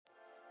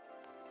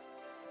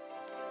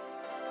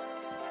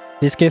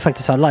Vi ska ju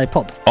faktiskt ha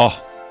livepodd. Ja,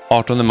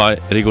 18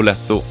 maj,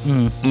 Rigoletto.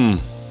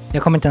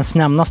 Jag kommer inte ens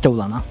nämna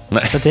stolarna.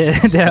 Nej. För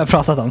det har jag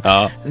pratat om.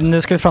 Ja.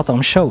 Nu ska vi prata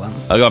om showen.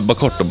 Ja, bara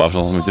kort då, bara för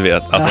de som inte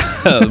vet.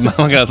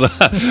 Man kan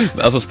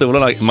alltså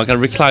stolarna, man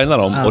kan reclina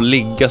dem och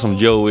ligga som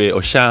Joey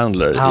och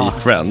Chandler i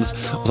Friends.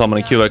 Och så har man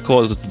en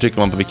QR-kod och så trycker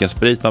man på vilken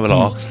sprit man vill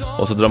ha.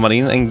 Och så drar man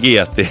in en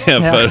GT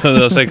för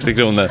 160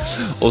 kronor.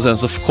 Och sen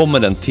så kommer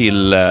den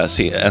till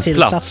ens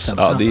plats.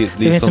 Ja, det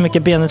finns så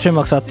mycket benutrymme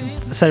också att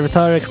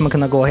servitörer kommer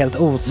kunna gå helt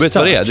ostört. Vet du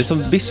vad det är? Det är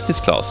som business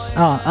class.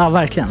 Ja,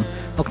 verkligen.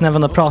 Och när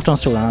man då pratar om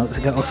stolarna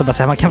så kan jag också bara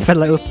säga att man kan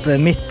fälla upp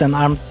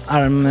mitten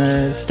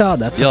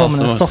armstödet så får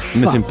man en soffa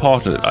med sin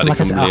partner. Ja, det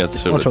kommer bli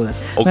helt otroligt.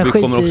 Och men vi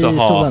kommer också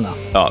stolarna.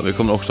 vi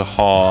kommer också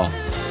ha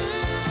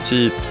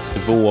typ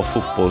 2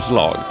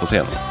 fotbollslag på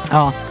scenen.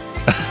 Ja.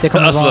 Det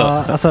kommer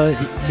vara, alltså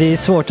det är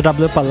svårt att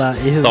rabbla upp alla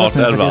i huvudet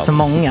nu för det är så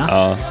många.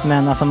 Ja.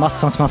 Men alltså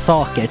Mattssons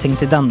massaker, tänk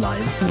till den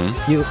live.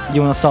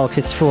 Jonas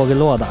Dahlqvists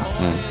frågelåda.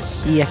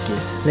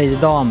 Ekis, Lady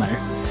Damer.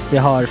 Vi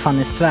har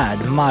Fanny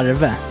Svärd,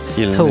 Marve,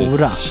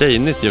 Tora.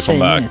 Tjejnytt gör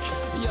comeback.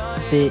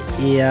 Det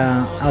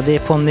är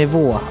på en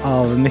nivå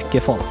av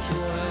mycket folk.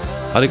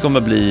 Ja, det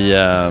kommer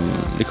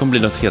bli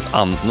något helt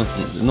annat.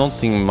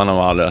 Någonting man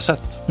har aldrig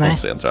sett på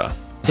scen, tror jag.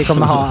 Vi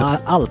kommer ha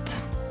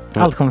allt.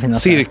 Allt kommer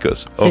finnas.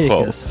 Cirkus.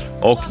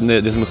 Och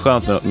det som är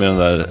skönt med de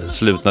där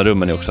slutna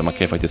rummen är också att man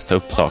kan ju faktiskt ta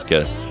upp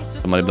saker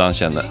som man ibland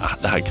känner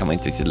det här kan man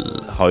inte riktigt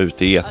ha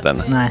ute i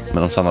etern. Nej.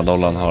 Men om Sanna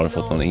Dollan har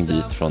fått någon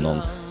invit från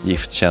någon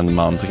giftkänd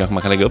man så kanske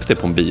man kan lägga upp det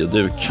på en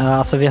bioduk. Ja,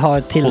 alltså vi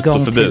har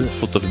tillgång till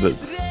fotoförbud.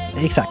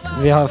 Exakt,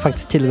 vi har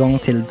faktiskt tillgång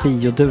till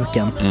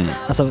bioduken.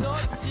 Alltså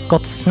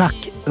gott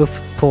snack upp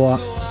på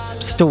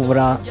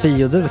stora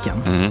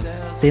bioduken.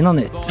 Det är något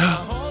nytt.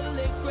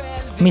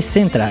 Missa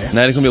inte det här.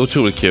 Nej, det kommer bli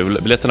otroligt kul.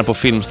 Biljetterna på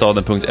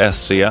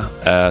filmstaden.se.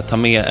 Ta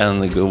med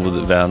en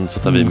god vän så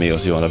tar vi med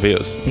oss Johan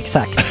Rabaeus.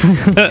 Exakt.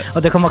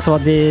 Och det kommer också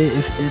vara det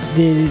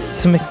är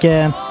så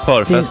mycket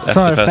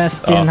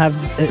förfest i den här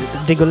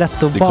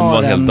Rigoletto-baren. Det kommer vara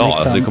en hel dag.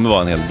 Liksom. Det kommer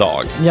vara en hel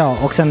dag. Ja,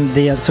 och sen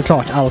det är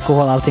såklart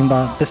alkohol, allting.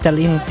 Bara beställ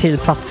in till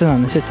platserna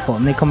ni sitter på.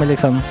 Ni kommer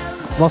liksom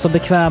vara så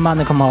bekväma,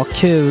 ni kommer ha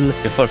kul.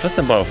 Är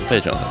förfesten bara för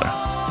Patreon eller?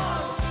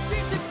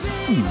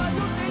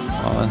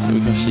 Ja,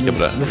 vi kan kika på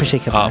det. Vi får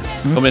kika på det.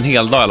 Det kommer en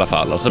hel dag i alla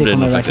fall. Och så blir det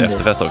någon slags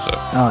efterfest också.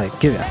 Ja,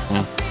 gud ja.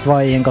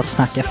 Vad är en gott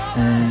snack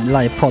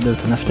livepodd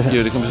utan efterfest?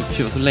 Gud, det kommer bli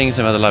kul. Så länge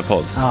sedan vi hade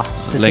livepodd. Ja,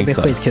 det ska bli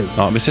skitkul.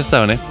 Ja, vi ses där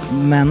hörni.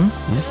 Men,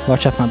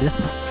 vart köper man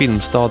biljetterna?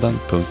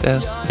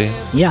 Filmstaden.se.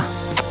 Ja,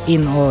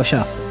 in och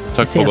köp.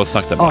 Tack på gott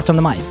snack där.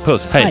 18 maj.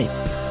 Puss, hej.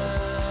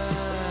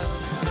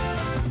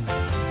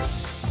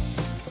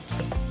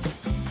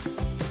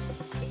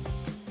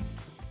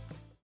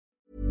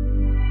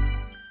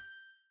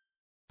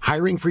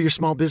 Hiring for your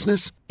small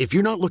business? If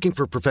you're not looking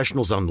for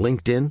professionals on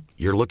LinkedIn,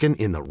 you're looking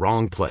in the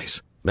wrong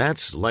place.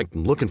 That's like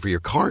looking for your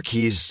car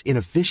keys in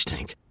a fish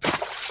tank.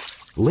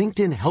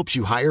 LinkedIn helps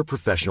you hire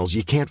professionals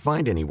you can't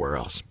find anywhere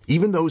else,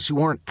 even those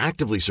who aren't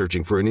actively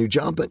searching for a new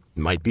job but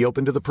might be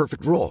open to the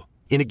perfect role.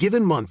 In a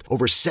given month,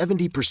 over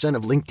 70%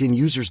 of LinkedIn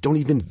users don't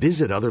even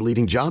visit other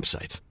leading job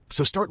sites.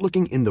 So start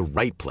looking in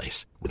the right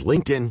place. With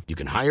LinkedIn, you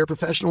can hire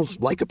professionals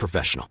like a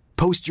professional.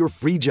 Post your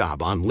free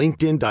job on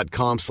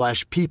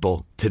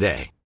linkedin.com/people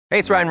today. Hey,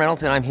 it's Ryan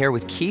Reynolds, and I'm here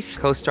with Keith,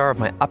 co-star of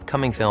my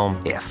upcoming film,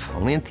 If,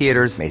 only in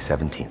theaters May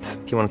 17th.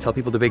 Do you want to tell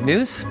people the big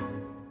news?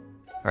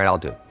 All right,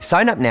 I'll do it.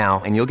 Sign up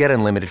now and you'll get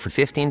unlimited for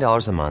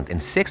 $15 a month and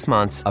 6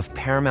 months of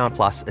Paramount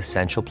Plus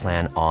Essential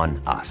Plan on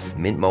us.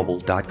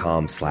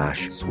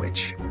 MintMobile.com/switch.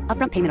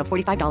 Upfront payment of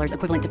 $45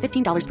 equivalent to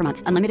 $15 per month.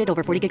 Unlimited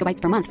over 40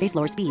 gigabytes per month. Face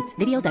lower speeds.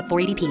 Videos at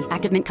 480p.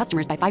 Active Mint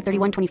customers by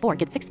 531.24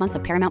 get 6 months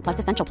of Paramount Plus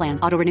Essential Plan.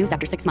 Auto renews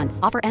after 6 months.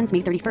 Offer ends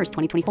May 31st,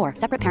 2024.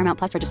 Separate Paramount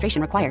Plus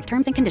registration required.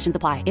 Terms and conditions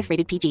apply if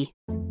rated PG.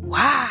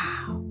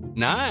 Wow.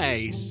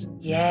 Nice.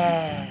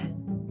 Yeah.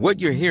 What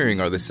you're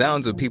hearing are the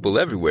sounds of people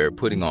everywhere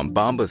putting on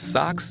Bombas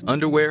socks,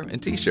 underwear,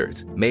 and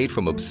T-shirts made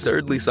from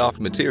absurdly soft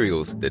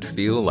materials that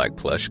feel like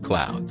plush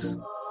clouds.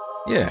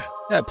 Yeah,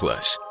 that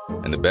plush.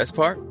 And the best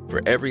part? For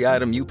every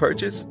item you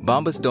purchase,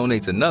 Bombas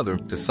donates another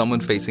to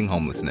someone facing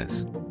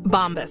homelessness.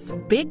 Bombas.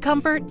 Big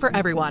comfort for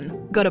everyone.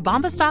 Go to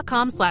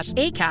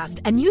bombas.com/ACAST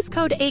and use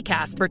code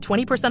ACAST for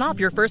 20% off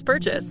your first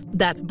purchase.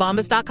 That's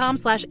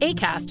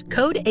bombas.com/ACAST.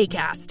 Code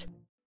ACAST.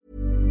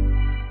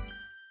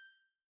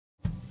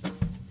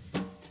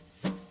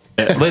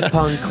 Vad är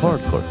punk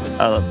hardcore?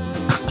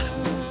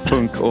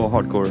 Punk och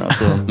hardcore,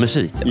 alltså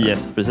musik.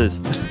 Yes, precis.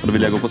 Och då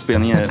vill jag gå på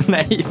spelningar.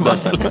 Nej,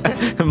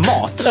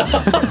 mat. Nej,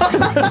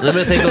 men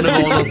jag tänkte om det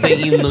var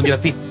någonting inom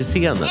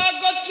graffiti-scenen.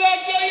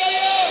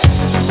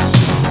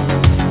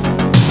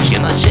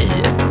 Tjena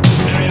tjejer.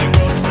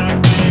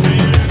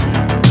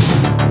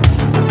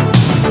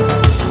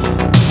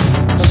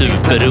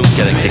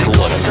 Superrunkaren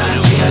Gregor.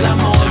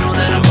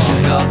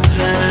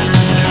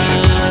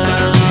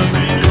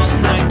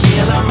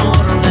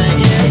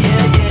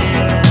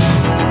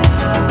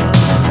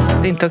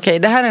 Det är inte okej.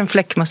 Det här är en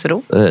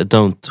fläckmussero.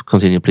 Don't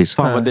continue please.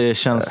 Fan vad det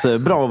känns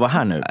bra att vara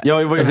här nu.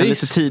 Jag var ju här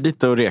lite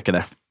tidigt och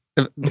rekade.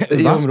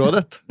 I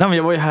området? Nej, men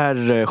jag var ju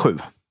här 7.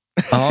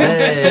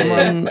 Som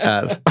man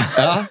är.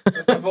 Ja.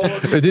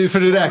 För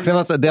du räknar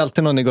med att det är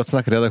alltid någon i Gott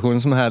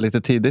Snack-redaktionen som är här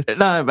lite tidigt.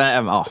 Nej,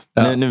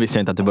 men, nu visste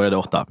jag inte att det började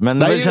 8. Men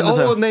nej,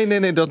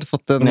 nej, du har inte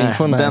fått den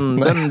infon.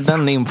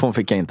 Den infon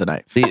fick jag inte,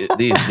 nej. Det är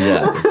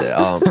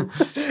jävligt,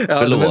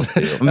 förlåt.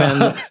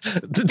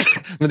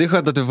 Men det är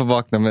skönt att du får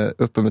vakna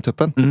uppe med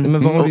tuppen.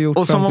 Men vad har du gjort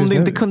och som om det nu?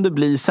 inte kunde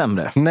bli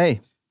sämre.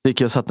 Nej. Så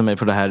gick jag och satte mig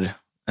på det här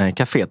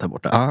kaféet här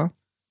borta.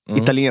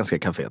 Italienska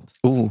kaféet.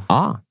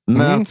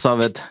 Möts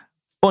av ett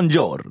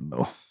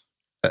buongiorno.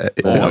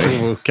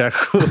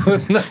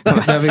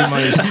 Där vill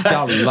man ju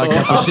skalla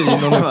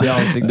cappuccinon upp i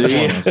ansiktet.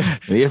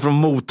 Vi är från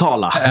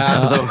Motala.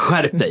 Alltså,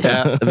 skärp dig.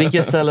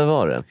 Vilket ställe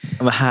var det?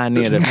 Här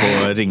nere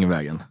på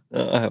Ringvägen.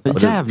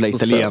 Jävla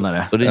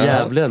italienare. Och det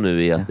jävliga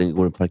nu är att det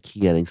går en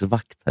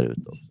parkeringsvakt här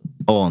ute också.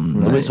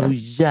 De är så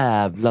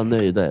jävla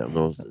nöjda när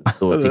de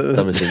står och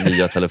tittar med sin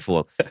nya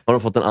telefon. Har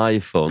de fått en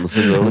iPhone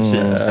så går de och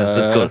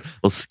kikar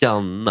och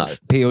skannar.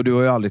 P.O. du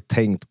har ju aldrig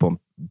tänkt på en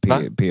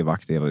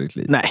P-vakt i hela ditt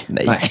liv. Nej.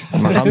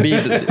 Men han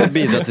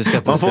bidrar till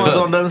skattesystemet. Man får en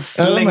sån, den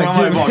slänger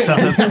man i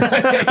baksätet.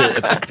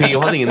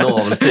 P.O. hade ingen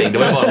navelsträng. Det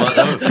var ju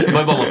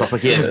bara massa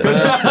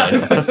parkeringspunkter.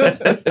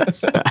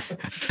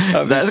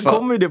 Där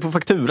kommer ju det på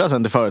faktura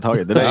sen till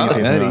företaget. Det är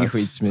ingenting som är ingen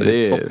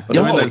skitsmidigt.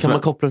 Kan man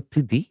koppla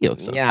till det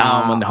också?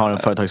 Ja, om man har en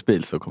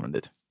företagsbil så kommer den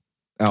dit.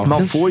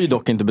 Man får ju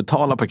dock inte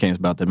betala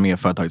parkeringsböter med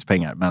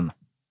företagspengar, men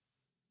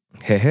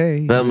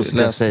hej. Vem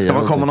ska säga? Ska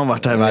man komma någon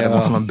vart här i världen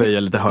måste man böja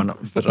lite hörna.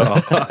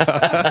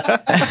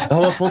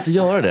 Man får inte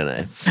göra det,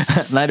 nej.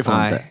 Nej, det får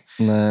man inte.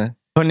 Nej.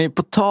 Hörrni,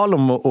 på tal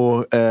om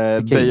att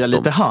böja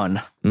lite hörn.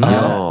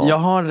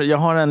 Jag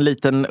har en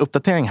liten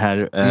uppdatering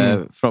här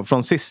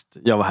från sist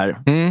jag var här.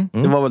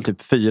 Det var väl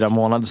typ 4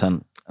 månader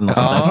sedan.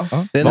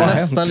 Det är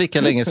nästan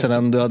lika länge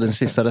sedan du hade den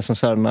sista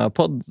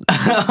Recensörerna-podd.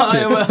 Det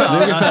är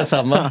ungefär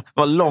samma. Det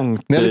var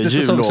långt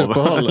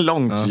jullov.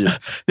 Långt jul.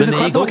 Det är så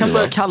skönt att man kan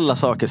börja kalla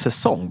saker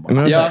säsong.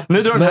 Nu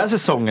drar den här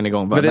säsongen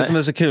igång. Men det som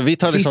är så kul, vi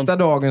tar liksom... Sista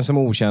dagen som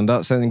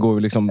okända, sen går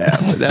vi liksom... men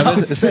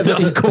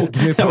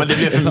det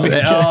blev för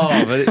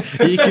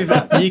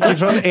mycket. Gick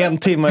ifrån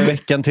 1 timme i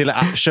veckan till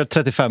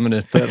 35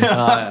 minuter.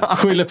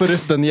 Skyller på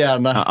rutten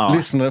gärna.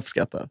 Lyssnar och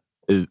uppskattar.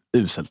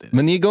 Uselt.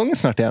 Men ni är igång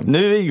snart igen.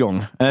 Nu är vi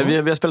igång. Vi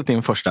har spelat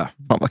in första.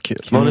 Fan vad kul.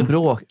 Har ni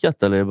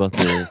bråkat eller är det bara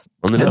att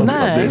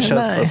Nej, det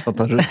känns bara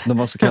som att de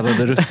har så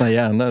kallade ruttna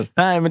hjärnor.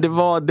 Nej, men det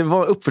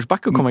var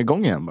uppförsbacke att komma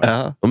igång igen bara.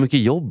 Ja. Och mycket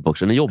jobb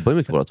också. Ni jobbar ju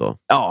mycket bara då.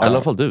 Ja. I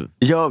alla fall du.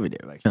 Gör vi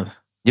det verkligen?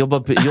 Jobbar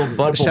på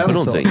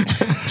någonting.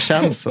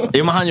 Känns så.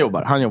 Jo, men han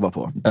jobbar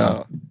på.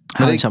 Ja.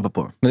 Han kämpar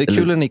på. Men det är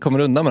kul att ni kommer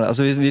undan med det.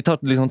 Alltså vi tar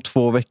liksom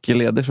 2 veckor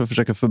ledig för att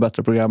försöka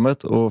förbättra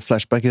programmet. Och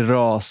Flashback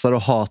rasar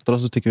och hatar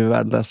oss och tycker vi är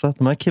värdelösa.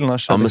 De här killarna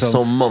kör men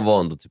sommaren var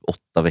ändå typ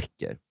 8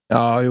 veckor.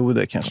 Ja, jo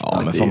det kanske.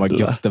 Ja, men fan vad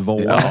gött det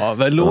var. Ja,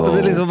 men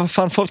liksom, vad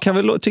fan, folk kan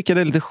väl tycka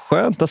det är lite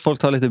skönt att folk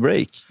tar lite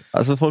break.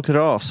 Alltså folk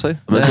rasar.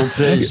 Men de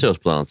pröjser oss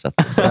på ett annat sätt.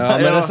 Ja,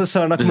 men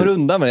recensörerna kommer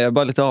undan med det. Jag är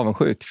bara lite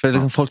avundsjuk. För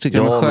liksom, folk tycker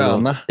de är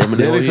sköna. Det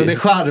är liksom, det är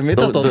charmigt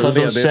att de tar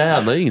ledigt. De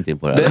tjänar ju ingenting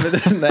på det här.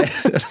 Nej.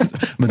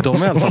 Men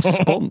de är i alla fall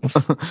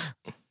spons.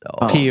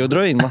 Ja. P.O.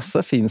 drar in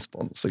massa fin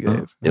spons och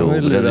grejer. Jo,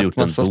 det har gjort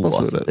massa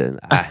sponsorer.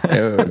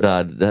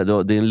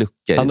 Det är en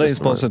lucka. Han drar in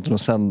sponsor utan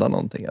att sända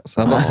någonting. Alltså.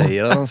 Han bara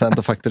säger att han sänder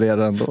och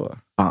fakturerar ändå.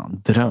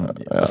 Dröm.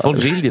 Ja.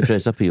 Folk vill ju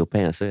pröjsa P.O.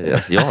 pengar. Så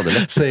alltså, jag hade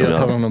lätt. Säger att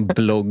han har någon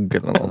blogg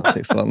eller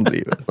någonting som han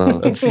driver. Han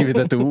har skrivit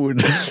ett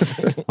ord.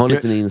 Har en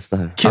liten Insta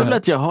här. Kul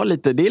att jag har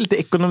lite, det är lite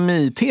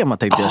ekonomitema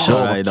tänkte jag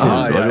köra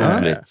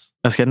idag.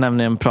 Jag ska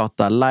nämligen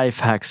prata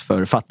lifehacks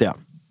för fattiga.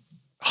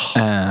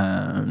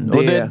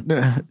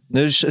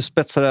 Nu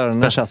spetsar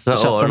öronen. Spetsar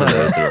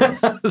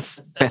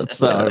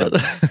öronen.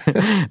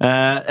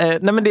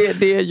 Nej, men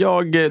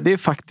det är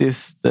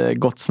faktiskt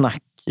Gott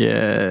Snack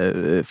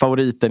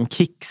favoriten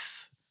Kicks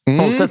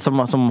Holstedt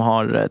som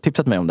har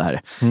tipsat mig om det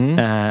här.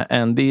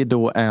 Det är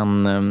då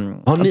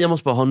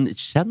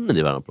känner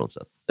ni varandra på något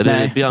sätt? Eller är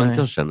det Bianca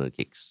som känner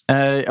Kicks?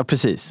 Ja,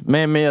 precis.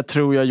 Men jag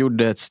tror jag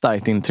gjorde ett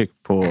starkt intryck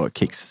på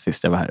Kicks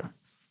sist jag var här.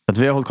 Att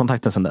vi har hållit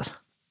kontakten sedan dess.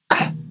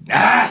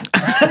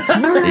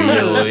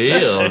 Jo,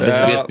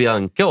 vet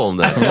Bianca om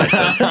det.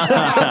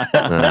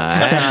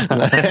 Nej.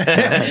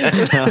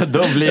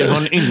 Då blir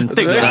hon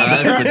inte glad.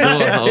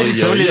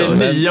 Då blir det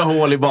nya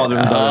hål i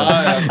badrummet.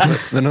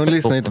 Men hon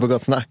lyssnar inte på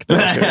Gott Snack.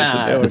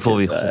 Det får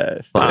vi.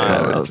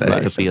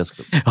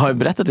 Har jag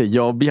berättat det?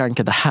 Jag och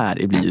Bianca, det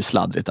här blir ju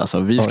sladdrigt. Alltså,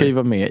 vi ska ju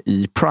vara med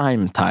i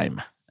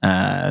Primetime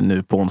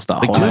nu på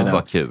onsdag. Det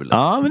var kul.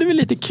 Ja, men det är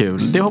lite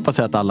kul. Det hoppas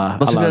jag att alla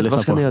lyssnar på.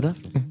 Vad ska ni göra?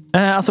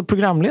 Alltså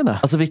programleda.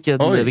 Alltså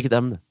vilket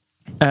ämne?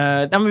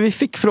 Men vi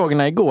fick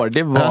frågorna igår.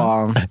 Det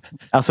var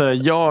alltså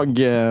jag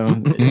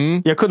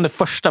kunde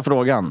första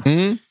frågan.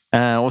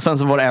 Och sen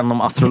så var det en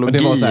om astrologi.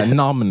 Det var så här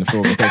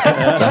namnfrågetecken.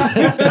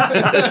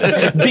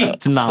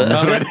 Ditt namn.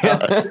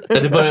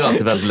 Det börjar ju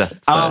alltid väldigt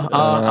lätt.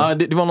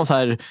 Det var någon så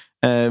här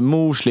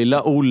mors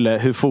lilla Olle,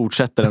 hur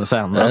fortsätter den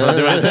sen? Alltså,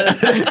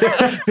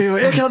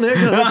 jag kan.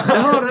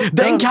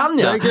 Den kan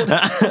jag.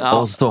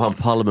 Och så står han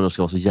Palmen och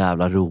ska vara så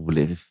jävla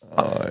rolig.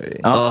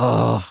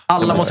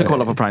 Alla måste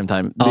kolla på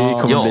Primetime.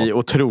 Det kommer bli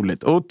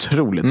otroligt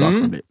bra.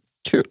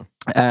 Kul.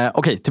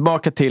 Okej,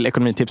 tillbaka till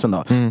ekonomitipsen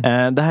då.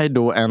 Det här är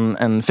då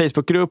en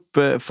Facebookgrupp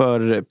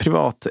för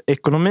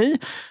privatekonomi.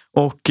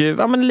 Och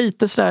men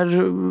lite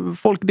sådär,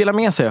 folk delar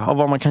med sig av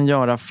vad man kan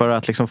göra för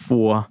att liksom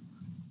få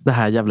det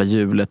här jävla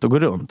hjulet att gå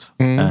runt.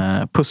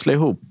 Pussla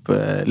ihop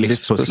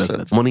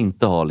livspusslet. Om man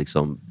inte har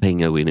liksom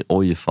pengar att gå in i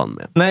Ojfan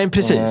med. Nej,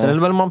 precis.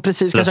 Eller om man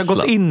precis kanske har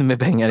gått in med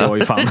pengar i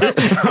Ojfan.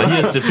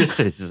 Just det,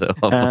 precis.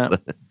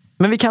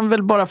 Men vi kan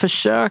väl bara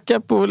försöka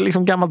på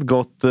liksom gammalt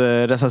gott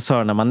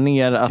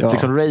recensörerna-manér att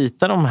liksom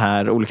ratea de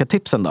här olika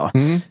tipsen då.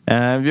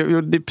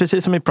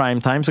 Precis som i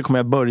primetime så kommer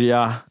jag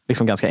börja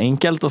liksom ganska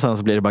enkelt och sen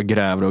så blir det bara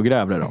grövre och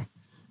grövre då.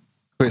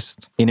 Schysst.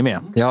 Är ni med?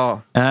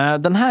 Ja.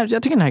 Den här,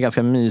 jag tycker den här är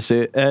ganska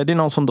mysig. Det är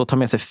någon som då tar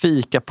med sig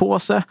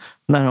fikapåse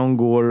när hon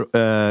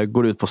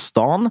går ut på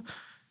stan.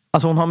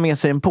 Alltså hon har med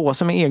sig en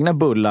påse med egna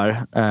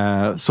bullar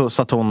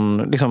så att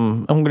hon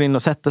går in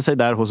och sätter sig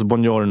där hos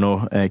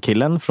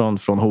Buongiorno-killen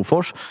från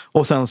Hofors.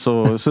 Och sen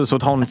så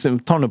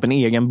tar hon upp en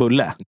egen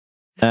bulle.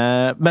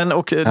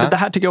 Det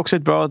här tycker jag också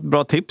är ett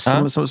bra tips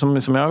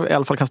som jag i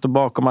alla fall kan stå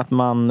bakom, att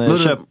man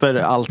köper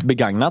allt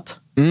begagnat.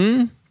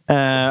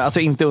 Alltså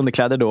inte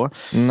underkläder då.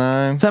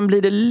 Nej. Sen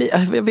blir det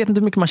jag vet inte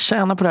hur mycket man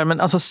tjänar på det här,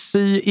 men alltså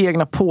sy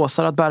egna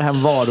påsar att bära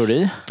hem varor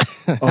i.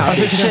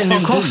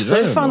 Nu kostar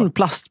ju fan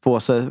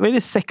plastpåse. Vad är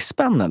det, 6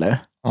 spänn eller?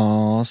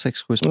 Ja,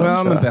 6-7 spänn.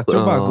 Ja, men bättre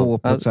att bara gå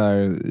på så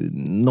här,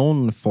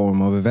 någon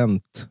form av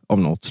event av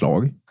något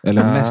slag.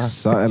 Eller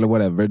mässa eller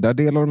whatever. Där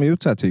delar de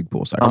ut så här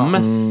tygpåsar. Ja,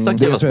 mässa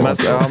kan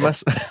vara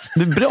mässa.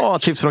 Det är bra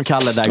tips från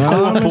Kalle där.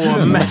 Gå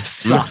på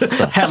mässa.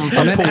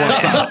 Hämta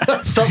påsar.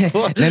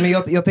 Nej, men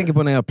jag tänker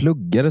på när jag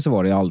pluggade så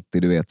var det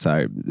alltid, du vet så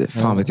här,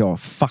 fan vet jag,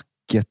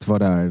 facket var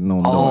där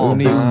någon dag.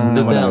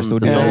 Unionen var där,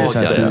 stod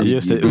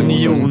just det,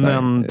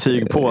 Unionen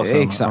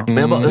tygpåsen. Exakt.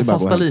 Men jag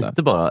fastnar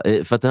lite bara.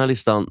 För att den här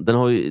listan, den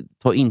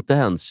tar inte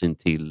hänsyn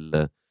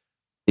till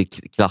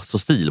klass och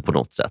stil på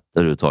något sätt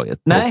överhuvudtaget.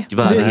 Nej.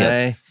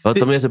 Att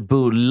ta med sig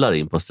bullar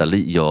in på ställe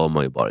gör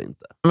man ju bara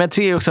inte. Men jag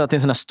ser också att det är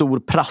en sån här stor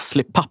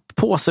prasslig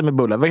papppåse med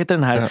bullar. Vad heter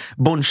den här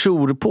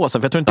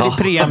Bonjour-påsen? För jag tror inte det är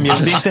premium.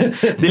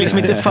 Det är liksom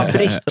inte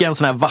fabriken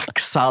sån här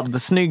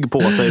vaxad, snygg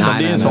påse. Utan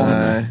det är en sån,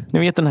 ni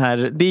vet den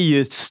här, det är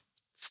ju ett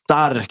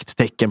starkt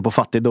tecken på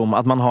fattigdom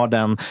att man har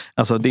den,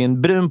 alltså det är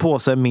en brun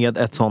påse med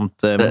ett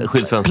sånt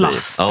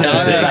plast.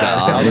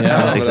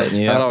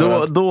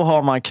 Då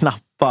har man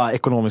knappt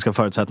ekonomiska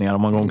förutsättningar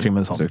om man går omkring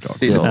med en sån.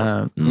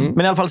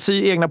 Men i alla fall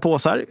sy egna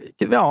påsar.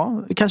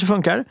 Ja, det kanske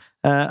funkar.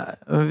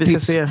 Vi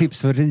ska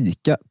tips för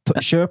rika.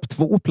 Köp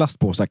 2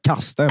 plastpåsar,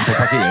 kasta en på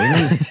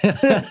parkeringen.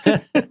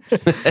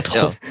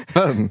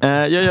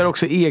 Jag gör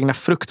också egna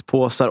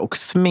fruktpåsar och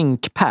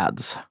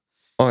sminkpads.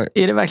 Oj.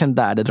 Är det verkligen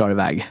där det drar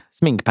iväg?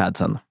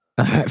 Sminkpadsen?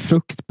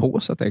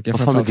 Fruktpåsar tänker jag.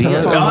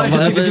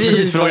 Jag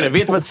precis frågade.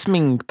 Vet du vad ett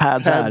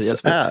sminkpads är?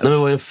 Nej, men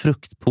vad är en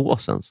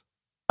fruktpåsen?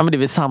 Ja, men det är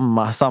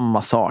väl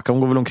samma sak. Hon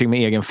går väl omkring med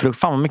egen frukt.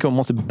 Fan vad mycket hon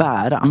måste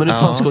bära. Men du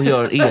fan ska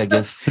göra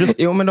egen frukt.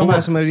 Jo, men de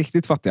här som är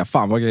riktigt fattiga,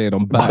 fan vad grejer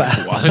de bär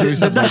på.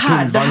 Alltså,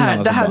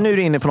 det här nu är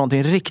du inne på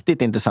någonting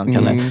riktigt intressant,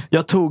 Kalle.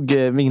 Jag tog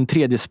min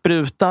 3:e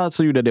spruta,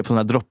 så gjorde jag det på sån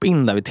här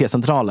drop-in där vid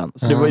T-centralen.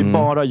 Så det var ju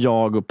bara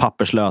jag och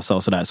papperslösa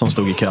och sådär som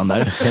stod i kön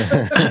där.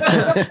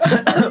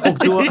 Och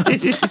då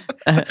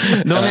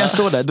när jag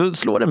står där, då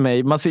slår det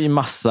mig, man ser ju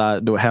massa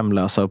då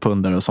hemlösa och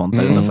pundare och sånt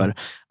där utanför.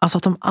 Alltså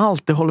att de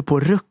alltid håller på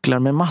och rucklar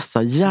med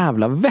massa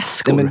jävla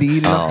väskor. Nej, men det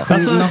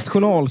är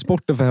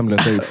nationalsporten för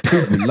hemlösa är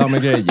pula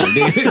med grejer.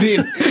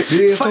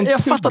 Det är fan, jag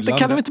fattar att det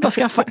kan de inte bara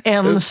skaffa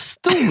en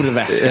stor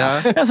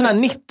väska. En sån här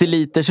 90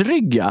 liters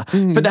rygga.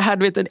 För det här,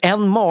 du vet,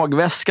 en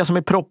magväska som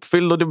är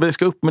proppfylld och det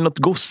ska upp med något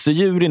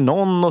gosedjur i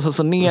någon och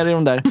så ner i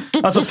de där.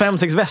 Alltså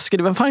 5-6 väskor.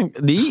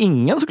 Det är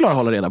ingen som klarar att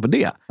hålla reda på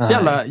det.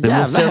 Det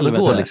måste ändå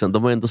gå liksom.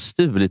 De har ändå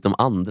stulit de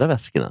andra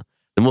väskorna.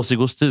 Det måste ju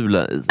gå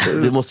stula.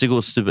 Det måste ju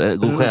gå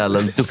stjäla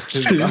en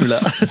stula.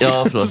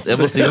 Ja, förlåt. Jag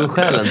måste ju gå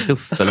stjäla en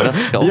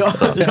duffelväska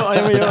också. Det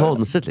är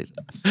konstigt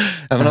liksom.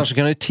 Ja, men annars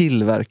kan du ju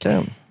tillverka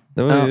den.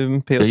 Det var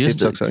ju P.O.s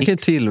tips också. Man kan ju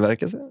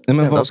tillverka sig. Nej,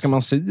 men vad ska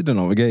man sy den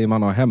av? Grejer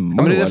man har hemma?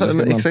 Ja, men det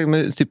är exakt,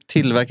 men typ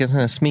tillverka en sån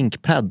här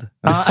sminkpad.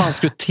 Hur fan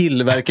ska du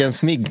tillverka en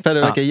sminkpad?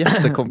 Det verkar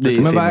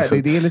jättekomplicerat.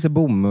 Men det är lite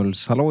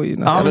bomullshalloj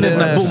nästan. Ja, men det är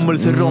sån här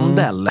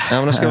bomullsrondell. Ja,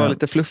 men det ska vara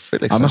lite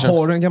fluffig liksom. Ja, men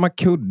har du en gammal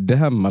kudde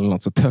hemma eller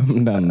något så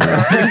töm den.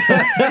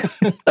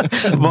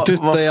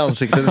 Dutta i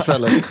ansiktet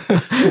istället.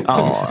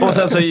 Ja. Och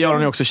sen så gör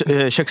hon ju också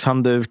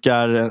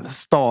kökshanddukar,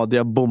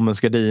 stadiga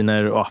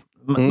bomullsgardiner och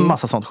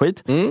massa sånt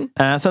skit.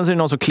 Sen så är det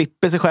någon som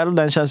klipper sig själv.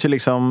 Den känns ju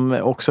liksom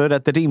också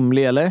rätt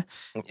rimlig, eller?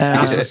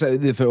 Alltså,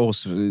 det är för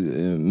oss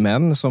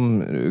män som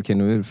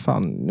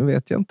nu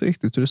vet jag inte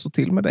riktigt hur det står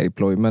till med dig,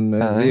 Ploy, men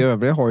i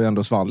övriga har ju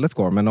ändå svallet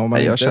kvar. Men om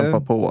man jag kämpar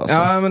på alltså.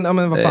 Ja,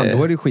 men vad fan,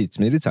 då är det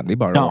skitsmidigt sen. Det är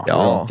bara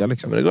raka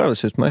liksom. Men det går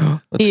alldeles utmärkt.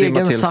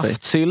 Egen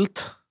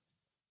saftsylt.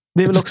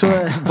 Det är väl också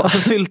alltså,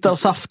 sylta och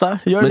safta.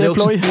 Gör det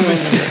Ploy?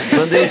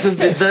 Men det är också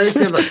det är så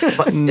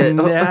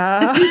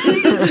jävla...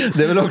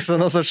 Det är väl också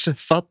någon sorts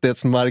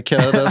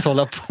fattighetsmarkör där som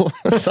håller på.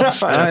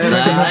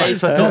 Nej,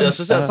 tvärtom.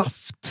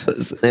 Saft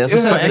Nej,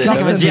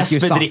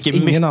 Jesper dricker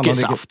mycket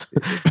saft.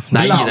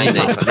 Nej,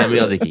 men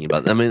jag dricker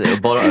inget. Nej, men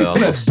bara öl och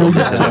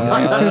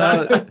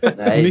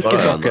Nej,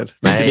 mycket socker.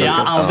 Nej, jag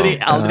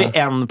aldrig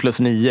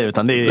 1+9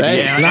 utan det är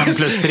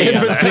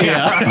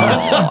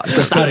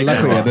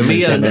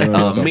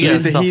 1+3. Mer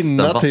lite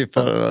hinna typ.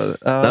 Nej,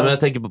 men jag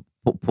tänker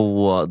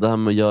på det här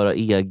med att göra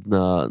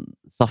egna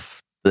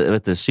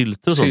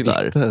sylter och sånt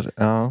där.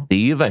 Ja. Det är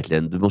ju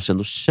verkligen, du måste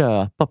ändå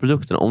köpa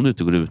produkterna om du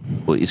inte går ut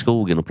i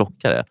skogen och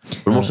plockar det.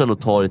 Du måste ändå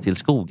ta det till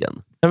skogen.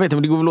 Jag vet,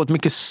 men det går väl åt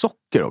mycket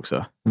socker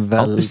också.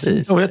 Ja,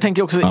 precis. Och jag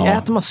tänker också,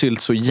 äter man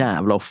sylt så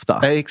jävla ofta?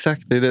 Nej,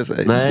 exakt. Det är det.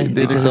 Nej,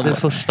 det är liksom det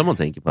första man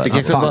tänker på.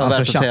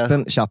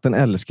 Chatten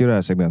älskar ju det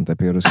här segmentet,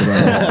 P. I och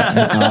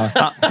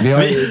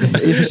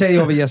för sig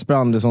har vi Jesper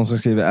Andersson som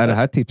skriver, är det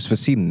här tips för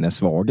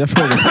sinnessvaga?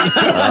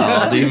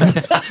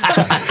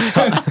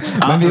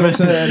 Men vi har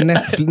också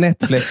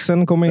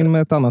Netflixen kommer in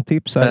med ett annat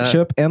tips här.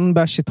 Köp en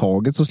bärs i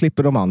taget så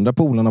slipper de andra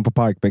polarna på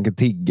parkbänken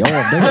tigga av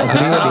dig. Alltså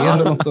det är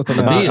ändå något att ta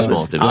med. Det är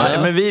smart.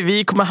 Men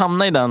vi kommer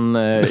hamna i den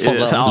alldeles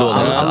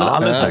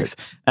strax.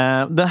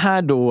 Det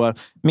här då,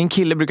 min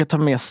kille brukar ta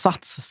med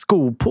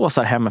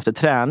skopåsar hem efter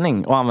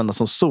träning och använda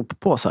som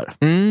soppåsar.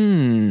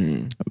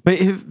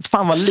 Men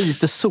fan vad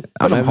lite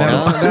sopor de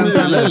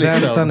har.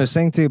 Vänta nu,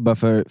 sänk ribba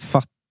för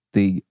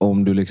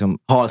om du liksom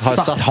har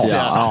satt.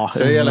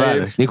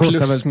 Det kostar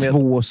väl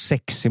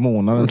 2,6 i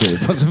månaden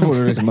typ. Och så får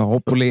du liksom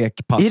hopp och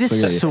lekpass. Är det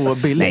så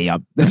billigt? Nej,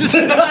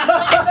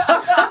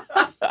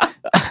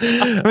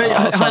 Men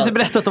jag har inte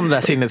berättat om det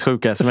där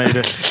sinnessjuka som jag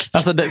gjorde.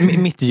 Alltså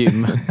mitt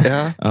gym.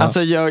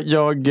 Alltså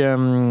jag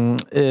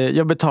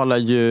betalar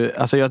ju,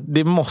 alltså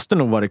det måste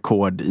nog vara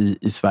rekord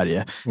i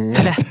Sverige.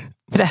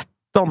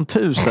 13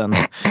 000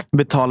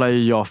 betalar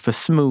ju jag för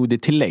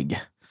smoothie-tillägg.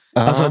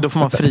 Alltså då får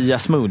man fria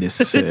smoothies.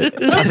 Alltså det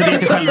är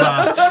inte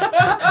själva,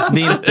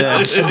 det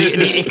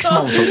är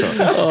X-moms också.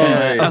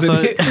 Alltså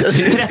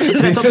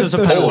 13 000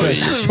 per år.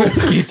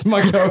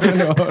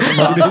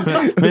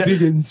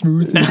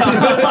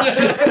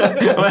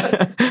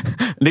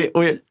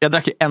 Och jag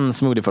drack ju en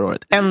smoothie förra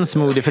året. En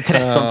smoothie för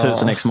 13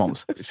 000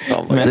 X-moms.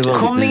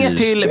 Kom ner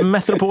till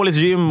Metropolis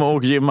gym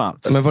och gymma.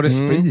 Men var det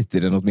sprit i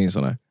den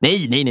åtminstone?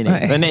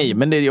 Nej,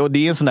 men det är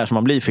en sån där som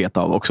man blir fet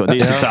av också. Det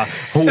är typ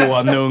såhär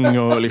honung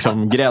och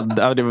liksom grädde.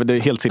 Det är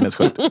helt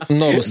sinnessjukt.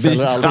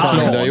 Nollställer allt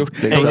du har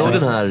gjort. Liksom.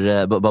 Den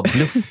här bara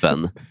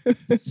bluffen.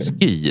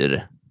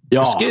 Skyr.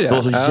 Ja, det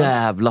var så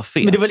jävla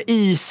fet. Men det var väl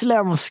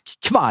isländsk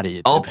kvarg?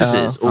 Typ. Ja,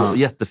 precis. Och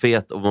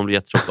jättefet och man blir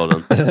jättetjock av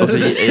den.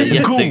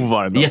 God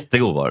var den.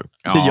 Jättegod var den.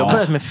 Ja. Jag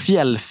börjat med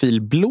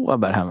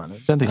fjällfilblåbär hemma nu.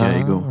 Den tycker jag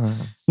är god.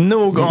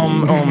 Nog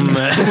om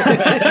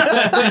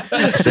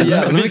så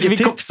jävla mycket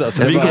tips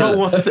alltså. Vi kommer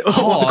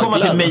återkomma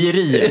till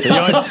mejeriet.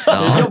 Jag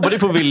jobbade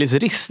på Willys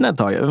Rissne ett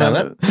tag.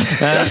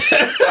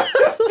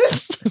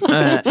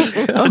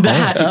 Det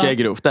här tycker jag är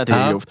grovt.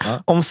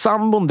 Om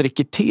sambon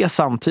dricker te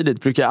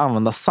samtidigt brukar jag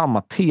använda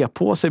samma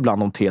tepåse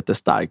ibland om teet är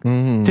starkt.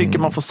 Tycker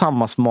man får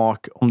samma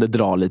smak om det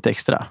drar lite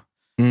extra.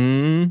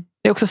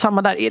 Det är också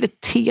samma där. Är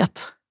det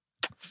teet?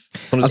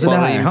 Alltså det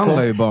här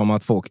handlar ju bara om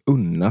att folk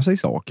unnar sig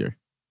saker.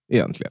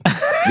 Egentligen.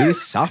 Det är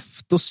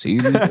saft och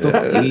sylt och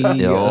te.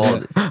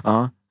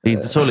 Ja. Det är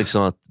inte så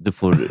liksom att du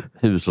får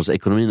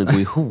hushållsekonomin att gå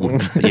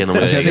ihop genom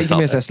jag tänker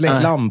mer såhär,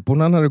 släck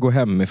lamporna när du går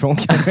hemifrån.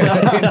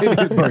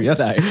 Börja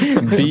där.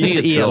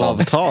 Byt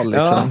elavtal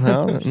liksom.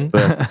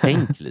 Börja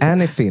tänka lite.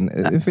 Anyfin,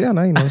 du får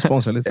gärna in och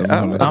sponsra lite.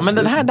 Ja, men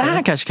det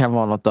här kanske kan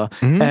vara något då.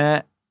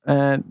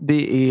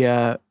 Det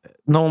är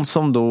någon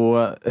som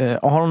då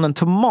har hon en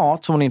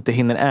tomat som hon inte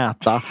hinner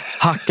äta,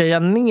 hackar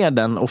jag ner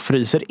den och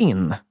fryser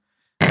in.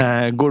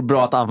 Går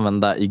bra att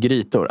använda i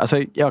grytor.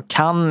 Alltså jag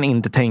kan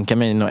inte tänka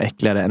mig något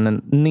äckligare än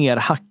en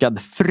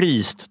nerhackad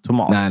fryst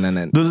tomat.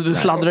 Nej. Du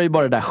sladdrar ju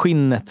bara det där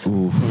skinnet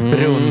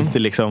runt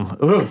liksom.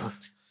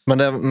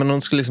 Men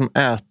hon skulle liksom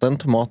äta en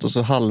tomat och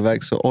så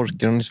halvvägs så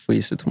orkar hon inte få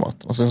i sig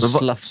tomaten. Och sen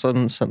slafsar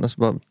den sen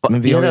så bara...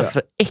 Men vi har ju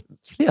för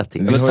äckliga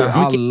ting. Vi har ju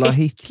alla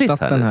hittat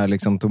den här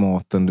liksom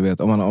tomaten, du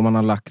vet. Om man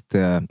har lagt...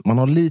 man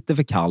har lite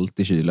för kallt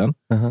i kylen.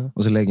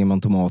 Och så lägger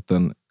man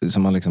tomaten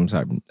som man liksom så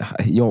här...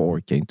 Jag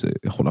orkar inte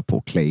hålla på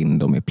och klä in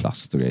dem i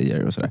plast och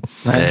grejer och sådär.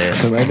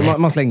 Så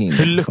man slänger in.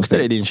 Hur luktar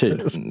det i din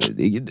kyl?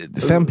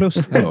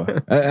 5+.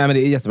 Men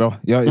det är jättebra.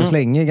 Jag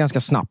slänger ganska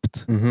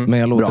snabbt. Men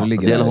jag låter det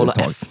ligga där ett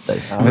tag.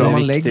 Men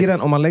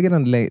om man lägger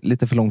den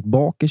lite för långt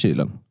bak i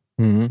kylen,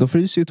 då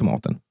fryser ju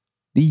tomaten.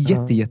 Det är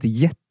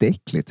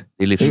jätteäckligt.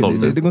 Det är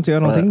livsfarligt. Det går inte att göra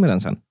någonting med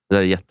den sen. Det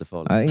är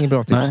jättefarligt. Nej, inget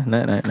bra tips.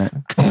 Nej.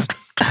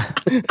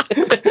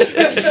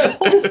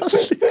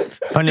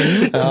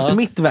 Hörrni,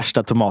 mitt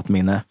värsta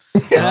tomatminne.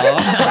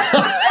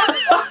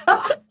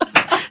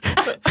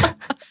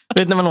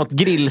 Vet när man åt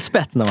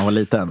grillspett när man var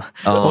liten.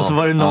 Och så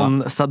var det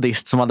någon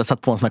sadist som hade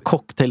satt på en sån här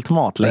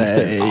cocktailtomat längst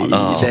ut.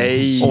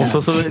 Och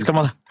så ska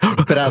man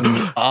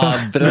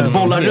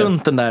bolla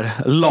runt den där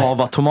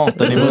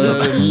lavatomaten i munnen.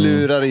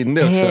 Lurar in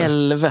det också.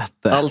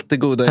 Helvete. Allt är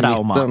goda i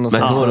mitten. Men den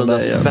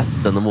där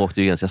spetten, de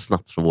åkte ju ganska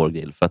snabbt från vår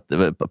grill. För att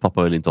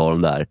pappa ville inte ha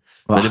dem där.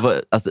 Men det var,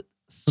 alltså,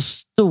 så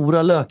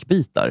stora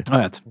lökbitar.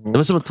 Det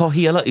var som att ta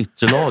hela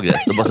yttre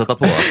lagret och bara sätta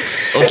på.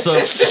 Och så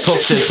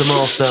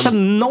cocktailtomaten. Så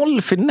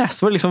noll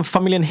finess. Var det liksom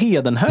familjen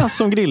Hedenhös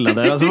som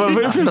grillade? Alltså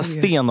var det för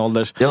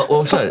stenålders? Ja,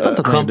 och så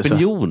här,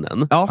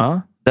 champinjonen.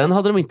 Ja. Den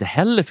hade de inte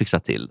heller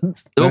fixat till.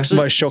 Det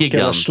var också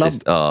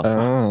gigantiskt.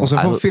 Ja. Och så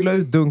för att fylla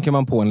ut dunkar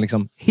man på en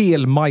liksom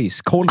hel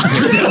majskolv.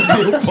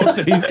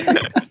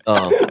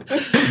 Ja.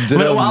 Men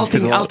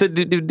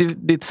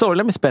det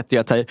sorgliga med spett är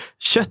att här,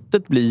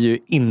 köttet blir ju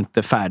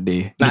inte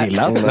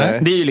färdiggrillat.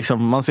 Det är ju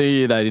liksom, man ser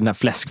ju där i den här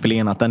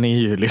fläskfilén att den är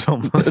ju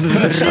liksom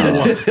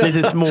rå,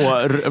 lite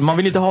små. Man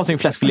vill inte ha sin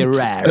fläskfilé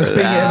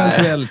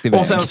rare.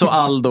 Och sen så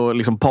all då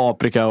liksom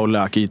paprika och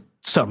lök i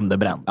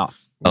sönderbränd.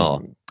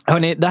 Ja.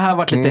 Hörrni, det här har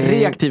varit lite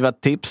reaktiva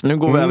tips. Nu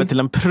går vi över till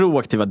den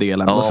proaktiva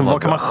delen. Alltså,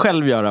 vad kan man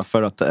själv göra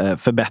för att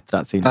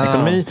förbättra sin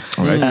ekonomi?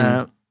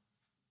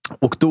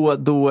 Och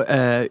då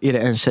är det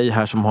en tjej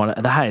här som har,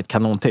 det här är ett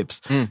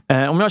kanontips. Om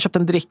jag har köpt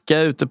en dricka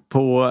ute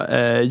på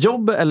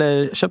jobb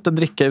eller köpt en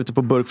dricka ute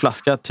på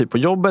burkflaska typ på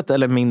jobbet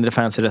eller mindre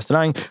fancy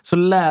restaurang, så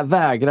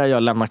vägrar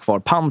jag lämna kvar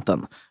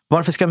panten.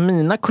 Varför ska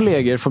mina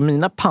kollegor få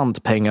mina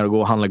pantpengar och gå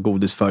och handla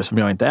godis för som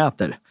jag inte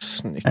äter?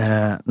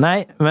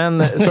 Nej,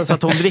 men så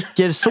att hon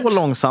dricker så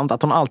långsamt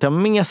att hon alltid har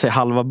med sig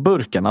halva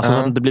burken. Alltså så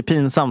att det blir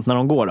pinsamt när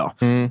de går då.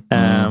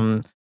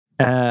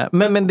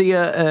 Men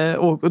det,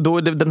 och då,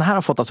 den här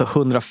har fått alltså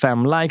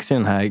 105 likes i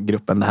den här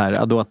gruppen. Det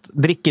här, då att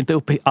drick inte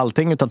upp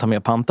allting utan ta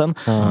med panten.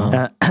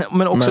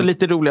 Men också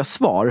lite roliga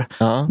svar.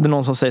 Det är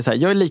någon som säger så här: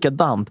 jag är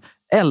likadant.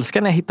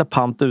 Älskar när jag hittar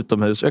pant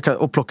utomhus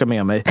och plockar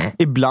med mig.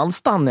 Ibland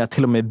stannar jag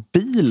till och med i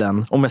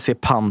bilen om jag ser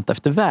pant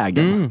efter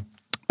vägen.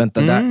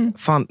 Vänta,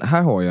 fan,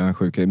 här har jag en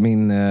sjuk grej.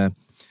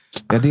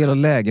 Jag delar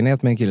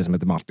lägenhet med en kille som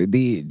heter Martin.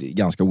 Det är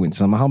ganska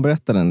ointressant, men han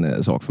berättade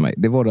en sak för mig.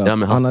 Det var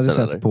att han hade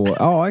sett på...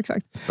 Ja,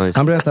 exakt.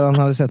 Han berättade att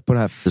han hade sett på det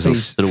här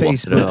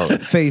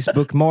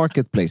Facebook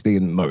Marketplace. Det är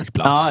en mörk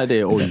plats. Ja, det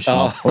är oj.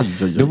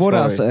 Då var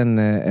det alltså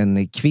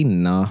en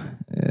kvinna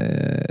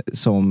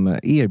som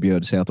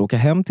erbjöd sig att åka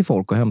hem till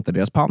folk och hämta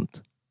deras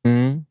pant.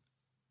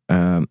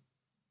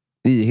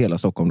 I hela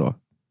Stockholm då.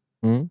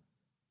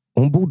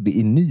 Hon bodde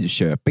i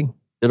Nyköping.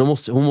 Ja,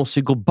 hon måste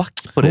ju gå back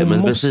på det. Hon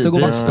måste gå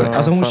back på det.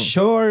 Alltså hon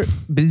kör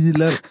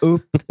bilen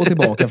upp och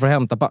tillbaka för att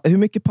hämta pant. Hur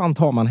mycket pant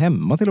har man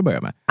hemma till att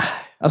börja med?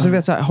 Alltså du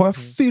vet så här, har jag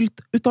fyllt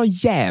utav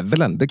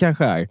djävulen? Det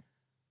kanske är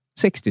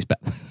 60 spänn.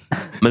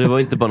 Men det var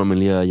inte bara någon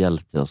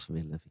miljöhjälte som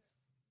ville.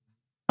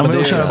 Ja, men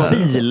då kör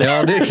bil.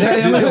 Ja, det är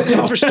exakt. Det är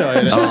också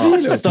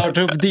förstörelse.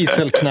 Starta upp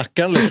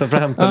dieselknackaren liksom för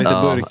att hämta lite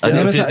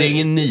burkar. Det är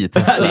ingen ny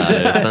Tesla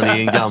utan det är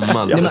en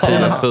gammal.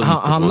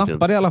 Han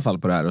nappade i alla fall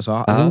på det här och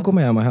sa hon kom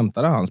hem och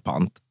hämtade hans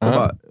pant.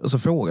 Och så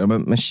frågade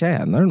men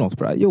tjänar du något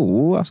på det här?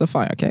 Jo, alltså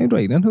fan, jag kan ju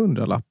dra in en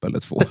 100-lapp eller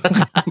 2.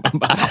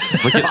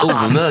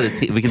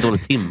 Vilken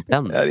dålig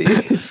timpenna.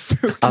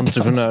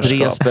 Entreprenörskap.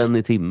 3 spänn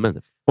i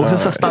timmen. Och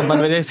så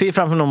standard, jag ser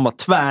framför någon bara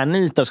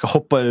tvärnitar ska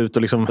hoppa ut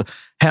och liksom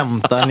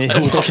hämta en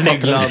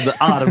ihopknägglad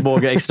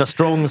Arboga extra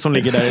strong som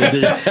ligger där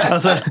i.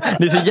 Alltså,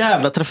 det är så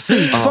jävla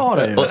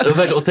trafikfara ju.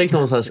 Och tänk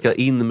om de ska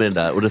in med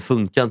det där och det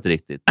funkar inte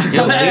riktigt.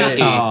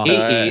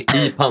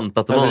 I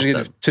pantautomaten.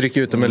 Trycka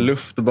ut dem med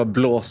luft och bara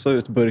blåsa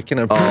ut burken.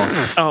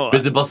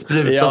 Det bara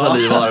sprutar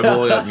saliv och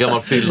Arboga,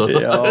 gammal fyll och så.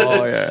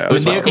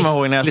 Men det kommer jag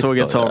ihåg när jag såg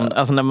ett sånt.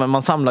 Alltså när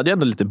man samlade ju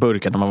ändå lite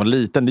burkar när man var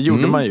liten. Det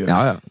gjorde man ju.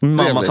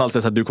 Mamma sa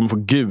alltid att du kommer få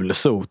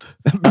gulsot.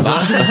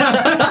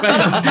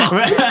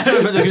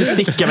 Jag skulle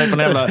sticka mig på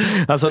den jävla...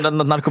 Alltså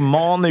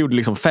narkomaner gjorde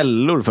liksom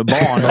fällor för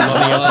barn.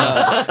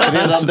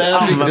 Redan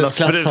där byggdes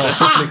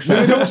klasshatet liksom.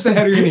 Nu är det också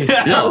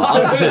heroinist.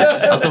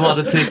 Att de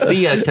hade tryckt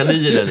ner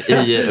kanylen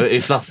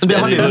i flaskan. Det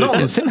har ju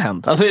någonsin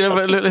hänt. Alltså,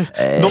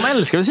 de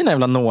älskar väl sina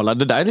jävla nålar.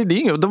 Det där, det är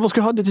inget. De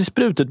ska ha det till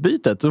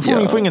sprututbytet. Då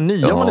får ingen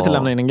nya om man inte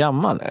lämnar in en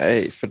gammal.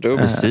 Nej, för dumt.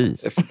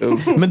 Precis.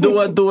 Men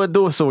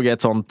då såg jag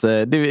ett sånt...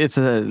 Det är ett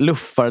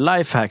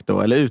luffar-lifehack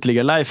då. Eller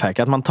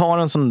utliggar-lifehack. Att man tar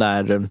en sån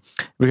där... Jag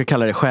brukar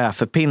kalla det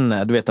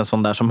schäferpinne. Du vet en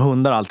sån där som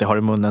hundar alltid har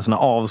i munnen. En sån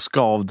här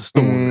avskavd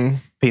stor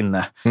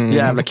pinne.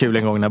 Jävla kul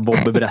en gång när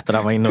Bobby berättade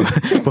att han var inne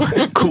på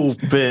Coop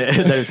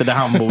där ute där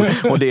han bor.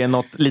 Och det är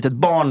något litet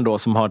barn då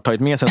som har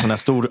tagit med sig en sån här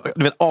stor,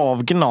 du vet,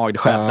 avgnagd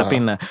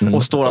schäferpinne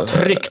och står och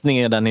tryckt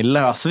ner den i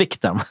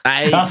lösvikten.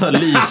 Nej. Alltså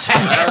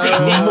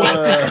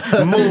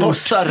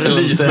mosar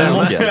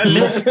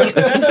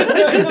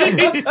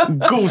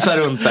gosar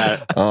runt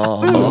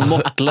där.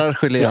 Mottlar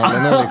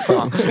geléhallarna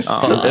liksom.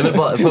 Jag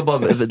vill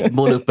bara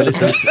måla upp en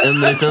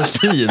liten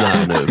syn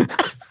här nu.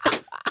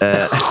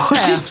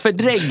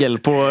 Schäferdregel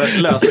på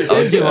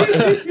lösvikten.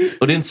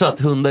 Och det är inte så att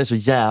hundar är så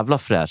jävla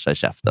fräscha i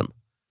käften.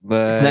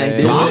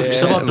 Nej, det har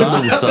också varit en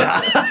mosar.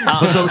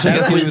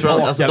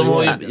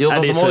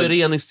 De har ju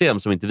reningssystem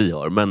som inte vi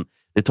har, men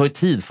det tar ju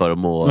tid för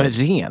dem att... Men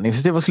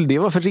reningssystem, vad skulle det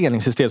vara för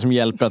reningssystem som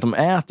hjälper att de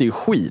äter ju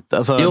skit?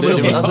 Alltså, men de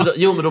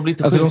blir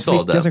inte alltså, sjuka av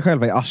det. De stickar sig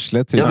själva i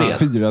arslet typ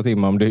 4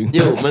 timmar om dygnet.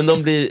 Jo, men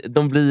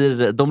de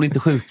blir inte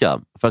sjuka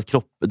för att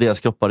deras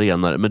kroppar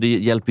renar. Men det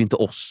hjälper inte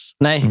oss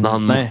när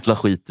han muttlar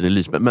skiten i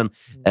lysmen. Men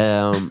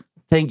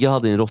Tänk, jag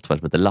hade en rottweiler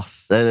som heter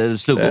Lasse, eller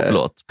Sluggo,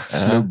 förlåt.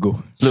 Sluggo,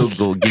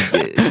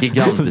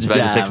 gigantisk.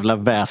 Jävla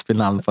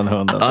Väsby-namn på en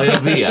hund. Alltså. Ja,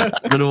 jag vet.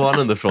 Men då var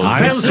han ändå från...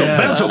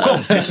 Benzo, kom!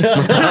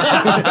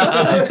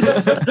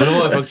 Men då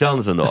var jag från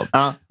Kransen då. Och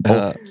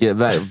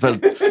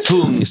väldigt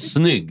tung,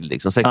 snygg,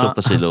 liksom.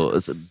 68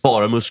 kilo,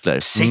 bara muskler.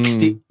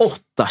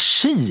 68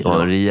 kilo?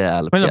 Ja, en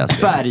rejäl men en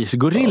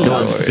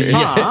bergsgorilla.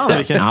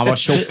 Han var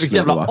tjock. Vilken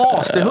jävla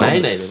as det hund.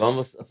 Nej, det var,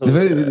 alltså,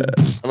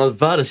 han hade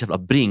världens jävla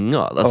bringa.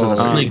 Alltså så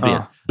snygg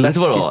ben. Vet du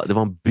vad det var? Det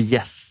var en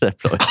bjässe.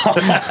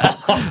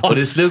 Och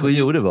det Sluggo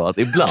gjorde var att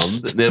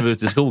ibland när jag var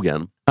ute i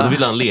skogen, då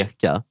ville han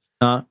leka.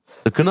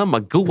 Då kunde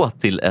man gå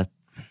till ett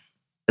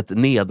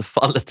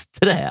nedfallet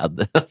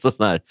träd. Alltså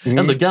sån här,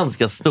 ändå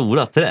ganska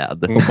stora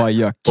träd. Och bara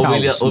gör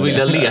kaos och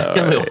vilja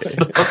leka med oss.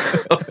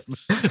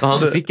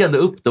 Han fick ändå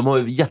upp, de har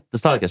ju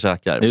jättestarka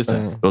käkar. Just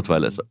det.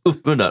 Rottweiler. Så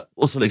upp med den där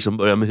och så liksom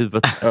börja med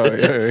huvudet.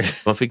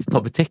 Man fick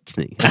ta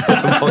beteckning.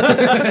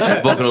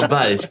 Bakom någon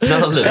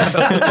bergsknaller.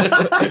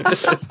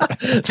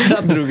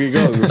 Han drog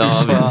igång.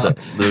 Ja, visst det.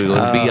 Drog igång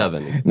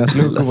veven. När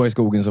Sluggo var i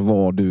skogen så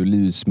var du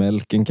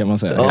lysmälken, kan man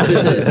säga. Ja,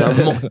 precis.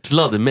 Han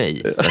mortlade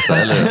mig.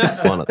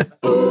 Eller annat.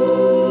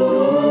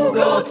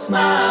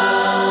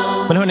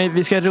 Men hörni,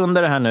 vi ska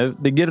runda det här nu.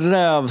 Det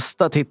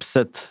grövsta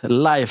tipset,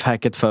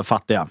 lifehacket för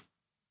fattiga.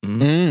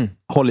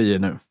 Håll i er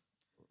nu.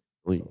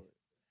 Oj.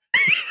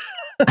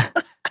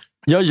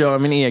 Jag gör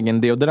min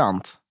egen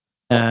deodorant.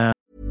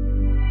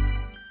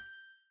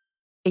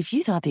 If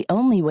you thought the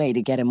only way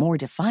to get a more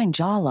defined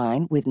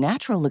jawline with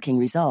natural-looking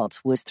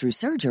results was through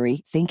surgery,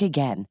 think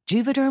again.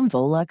 Juvederm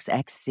Volux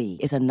XC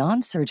is a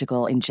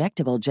non-surgical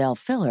injectable gel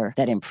filler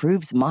that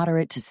improves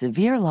moderate to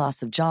severe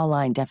loss of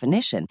jawline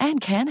definition and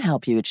can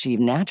help you achieve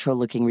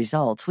natural-looking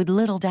results with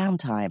little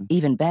downtime.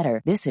 Even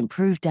better, this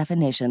improved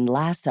definition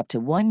lasts up to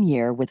 1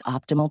 year with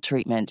optimal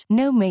treatment.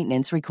 No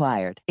maintenance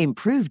required.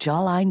 Improve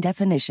jawline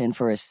definition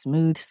for a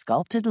smooth,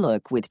 sculpted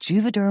look with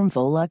Juvederm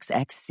Volux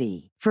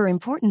XC. For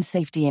important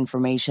safety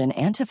information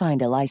and to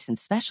find a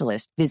licensed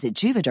specialist, visit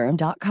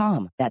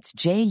Juvederm.com. That's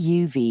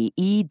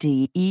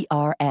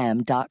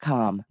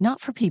JUVEDERM.com.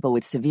 Not for people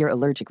with severe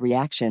allergic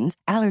reactions,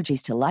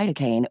 allergies to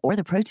lidocaine, or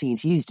the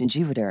proteins used in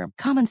Juvederm.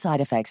 Common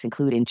side effects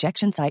include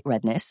injection site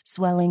redness,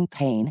 swelling,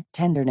 pain,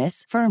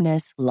 tenderness,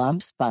 firmness,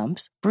 lumps,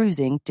 bumps,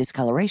 bruising,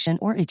 discoloration,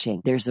 or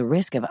itching. There's a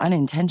risk of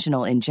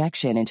unintentional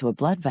injection into a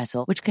blood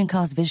vessel, which can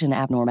cause vision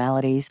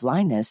abnormalities,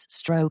 blindness,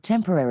 stroke,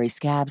 temporary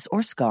scabs,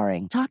 or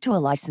scarring. Talk to a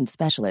licensed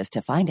specialist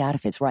to find out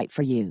if it's right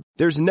for you.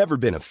 There's never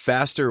been a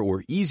faster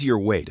or easier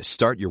way to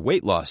start your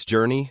weight loss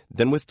journey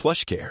than with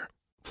PlushCare.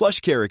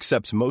 PlushCare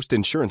accepts most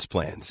insurance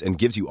plans and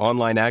gives you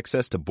online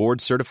access to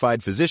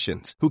board-certified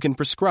physicians who can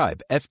prescribe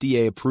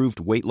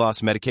FDA-approved weight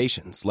loss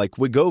medications like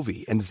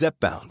Wegovy and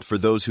Zepbound for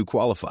those who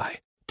qualify.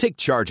 Take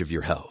charge of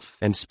your health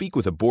and speak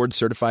with a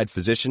board-certified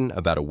physician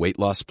about a weight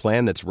loss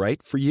plan that's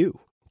right for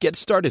you. Get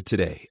started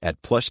today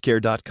at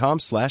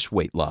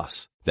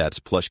plushcare.com/weightloss. That's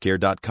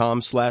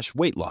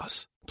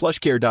plushcare.com/weightloss.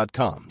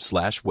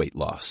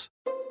 plushcare.com/weightloss.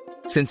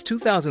 Since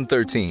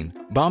 2013,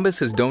 Bombas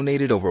has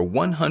donated over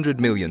 100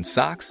 million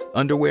socks,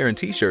 underwear, and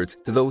T-shirts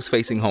to those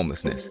facing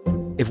homelessness.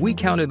 If we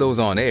counted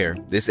those on air,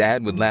 this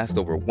ad would last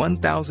over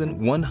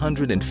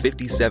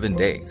 1,157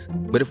 days.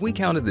 But if we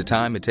counted the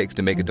time it takes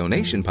to make a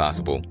donation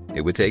possible,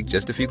 it would take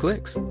just a few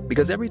clicks.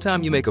 Because every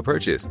time you make a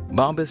purchase,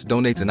 Bombas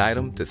donates an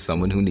item to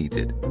someone who needs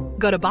it.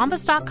 Go to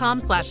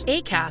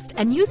bombas.com/ACAST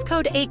and use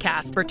code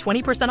ACAST for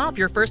 20% off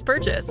your first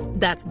purchase.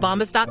 That's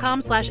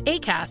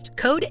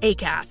bombas.com/ACAST, code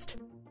ACAST.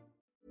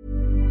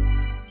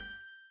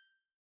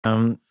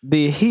 Det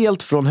är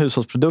helt från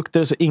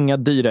hushållsprodukter, så inga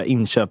dyra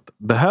inköp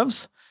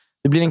behövs.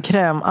 Det blir en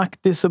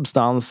krämaktig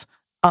substans.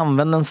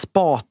 Använd en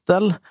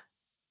spatel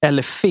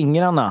eller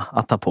fingrarna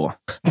att ta på.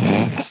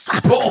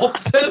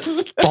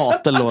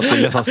 Spatel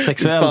låter nästan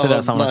sexuellt i det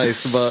här sammanhanget.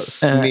 Nice, bara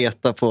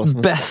smeta på.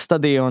 Bästa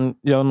deon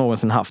jag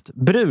någonsin haft.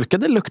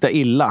 Brukade lukta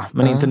illa,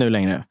 men inte nu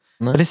längre.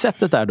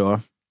 Receptet är då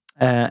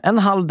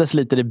 1/2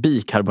 deciliter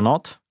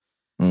bikarbonat.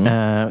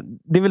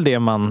 Det är väl det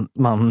man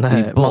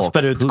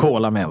spär ut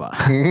cola med, va?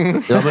 Ja,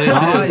 men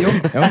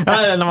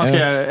när man ska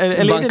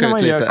eller är det när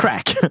man gör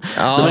crack?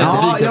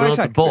 Ja,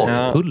 exakt.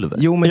 Bakpulver.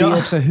 Jo, men det är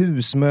också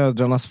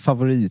husmödrarnas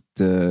favorit.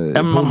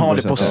 Man har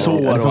det på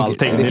sår och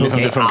allting. Det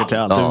funkar till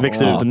allt. Det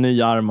växer ut en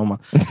ny arm. Och man...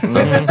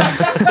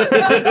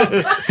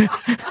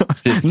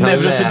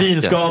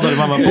 Neurosedinskador.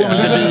 Man bara på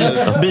med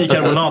lite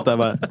bikarbonat där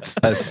bara.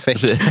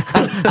 Perfekt.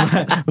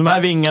 De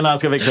här vingarna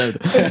ska växa ut.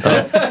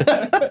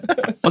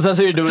 Och sen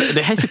så är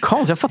det här är så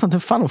konstigt. Jag fattar inte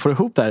hur fan de får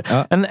ihop det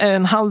här. En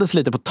 1/2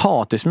 deciliter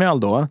potatismjöl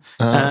då.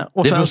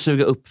 Och det är för att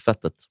suga upp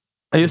fettet.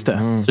 Ja, just det.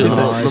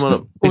 När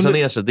man pissar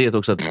ner sig, det är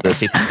också ett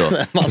tips då.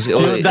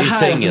 I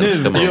sängen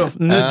ska man...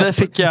 Nu där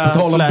fick jag... På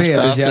tal om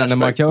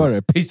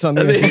bebishjärnemarkörer. Pissa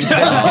ner sig.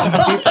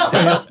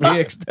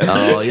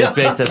 Ja,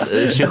 Jesper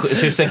Ekstedt,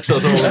 26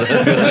 års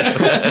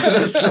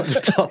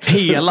ålder.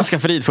 Hela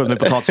skafferiet fullt med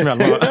potatismjöl.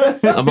 Man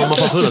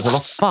får fundera,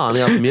 vad fan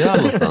är allt mjöl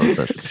någonstans?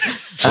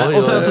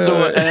 Och sen så då,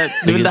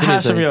 det är väl det här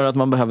som gör att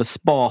man behöver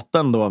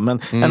spaten då. Men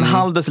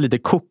 1/2 deciliter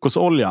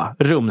kokosolja,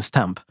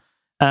 rumstemp.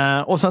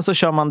 Och sen så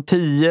kör man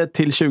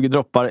 10-20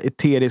 droppar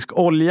eterisk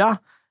olja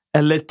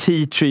eller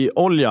tea tree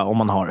olja om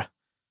man har.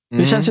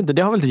 Det känns ju inte,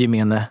 det har väl inte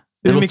gemene.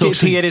 Hur mycket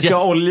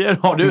eteriska oljor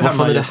har du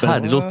hemma?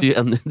 Det låter ju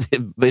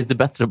det är inte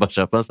bättre att bara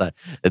köpa en sån här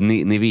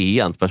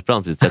Nivea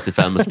antiperspirant till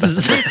 35 spänn.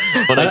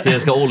 Och den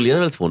eteriska oljan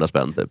är väl 200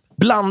 spänn typ.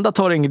 Blanda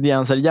torra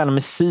ingredienser, gärna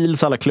med sil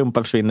så alla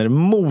klumpar försvinner.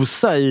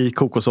 Mosa i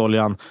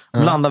kokosoljan.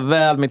 Blanda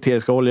väl med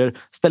eteriska oljor.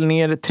 Ställ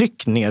ner,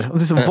 tryck ner. Det är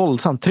så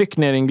våldsamt. Tryck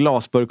ner i en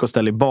glasburk och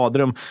ställ i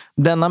badrum.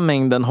 Denna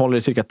mängden håller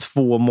i cirka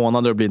 2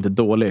 månader och blir inte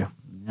dålig.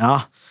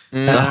 Ja.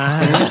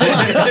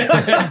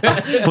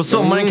 På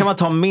sommaren kan man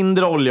ta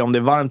mindre olja om det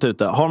är varmt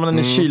ute. Har man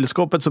den i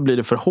kylskåpet så blir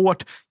det för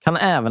hårt. Kan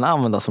även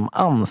användas som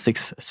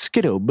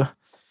ansiktsskrubb.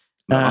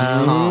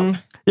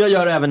 Jag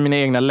gör även mina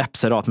egna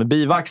läppserat med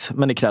bivax,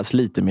 men det krävs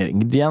lite mer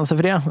ingredienser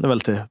för det. Det är väl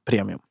lite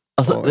premium.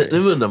 Alltså,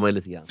 nu undrar man ju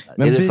lite grann.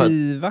 Men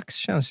bivax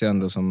känns ju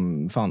ändå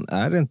som, fan,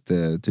 är det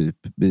inte typ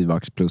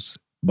bivax plus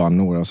bara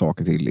några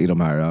saker till i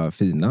de här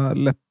fina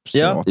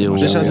läppseraterna? Ja,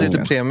 det känns lite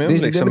premium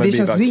liksom. Det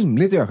känns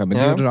rimligt att göra, men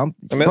deodorant.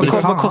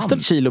 Vad kostar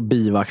ett kilo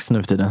bivax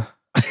nu för tiden?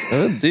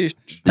 Dyrt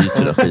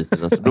den där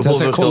skiten. Alltså, beror på vad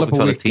du ska ha för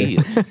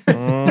kvalitet.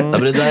 Men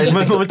det där är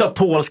lite... Man vill ta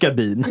polska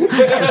bin.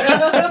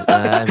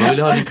 Nej, man vill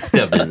ha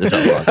riktiga bin i så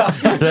fall.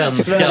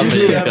 Svenska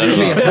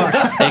kletvax.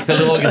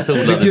 Ekologiskt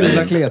odlade bin.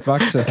 Gula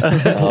kletvaxet.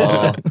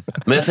 Ja.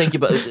 Men jag tänker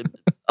bara,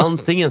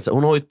 antingen,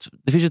 hon har ju,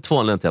 det finns ju 2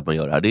 anledningar till att man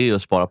gör det här. Det är ju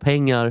att spara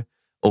pengar.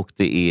 Och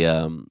det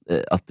är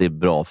att det är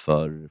bra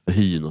för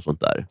hyn och sånt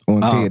där. Och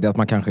en tredje att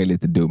man kanske är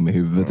lite dum i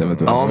huvudet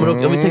eventuellt. Ja, men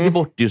om vi tänker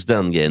bort just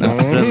den grejen.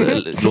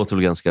 Den låter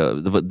väl ganska...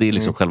 Det är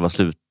liksom själva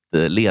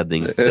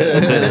slutledning av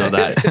det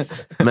här.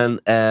 Men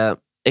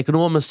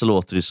ekonomiskt så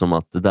låter det som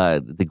att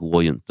det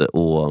går ju inte att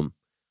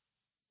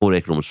få det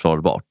ekonomiskt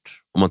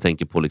försvarbart. Om man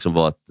tänker på liksom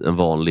vad en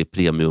vanlig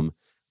premium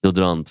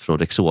deodorant från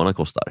Rexona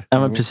kostar. Ja,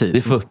 men precis. Det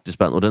är 40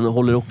 spänn och den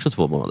håller också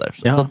 2 månader.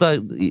 Så där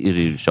är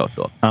det ju kört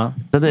då. Ja.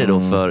 Sen är det då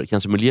för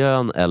kanske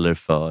miljön eller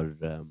för...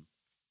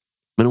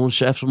 Men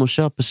eftersom hon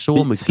köper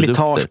så mycket slitage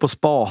produkter. På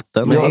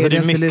spaten. Men alltså, det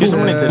är mycket som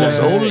hon inte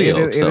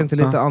är det inte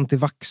lite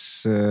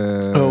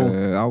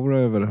antivax-aura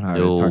över den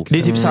här taxen? Det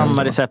är typ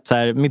samma recept så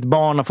här. Mitt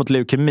barn har fått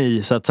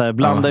leukemi så att så här,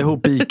 blanda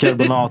ihop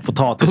bikarbonat,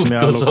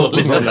 potatismjöl och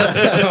kokosolja.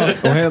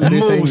 Och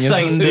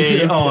mosa in det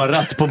i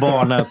örat på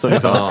barnet och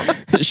liksom.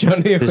 Kör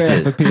ner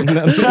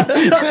schäferpinnen.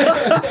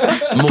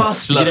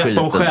 Fast grepp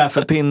om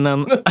schäferpinnen.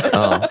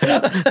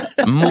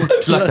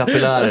 Mortla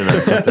kapillärerna.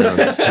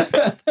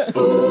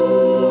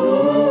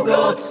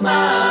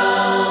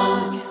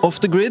 Off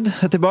the Grid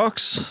är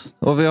tillbaks.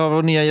 Och vi har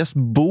vår nya gäst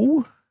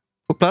Bo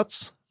på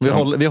plats.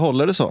 Vi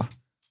håller det så.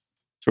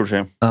 Tror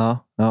det. Ja,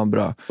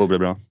 bra. Det blir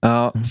bra.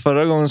 Ja,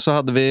 förra gången så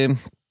hade vi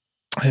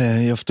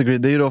Off the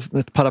Grid. Det är ju då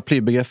ett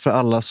paraplybegrepp för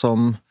alla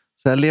som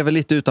så här, lever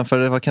lite utanför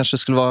det vad kanske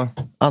skulle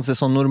anses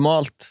som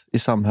normalt i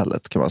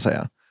samhället, kan man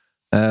säga.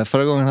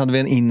 Förra gången hade vi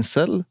en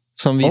incel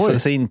som visade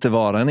sig inte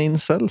vara en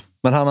incel.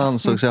 Men han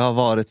ansåg sig ha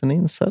varit en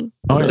incel.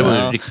 Det var ju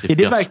en riktig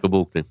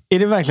fiaskobokning. Är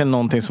det verkligen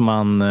någonting som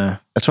han...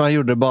 Jag tror han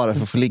gjorde det bara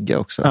för att få ligga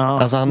också.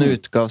 Alltså han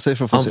utgav sig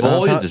för att få... Han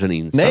var ju inte så en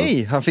incel.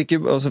 Nej, han fick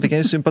ju, och så fick han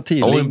ju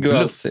sympatiligg och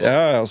allt.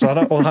 Ja,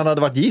 så och han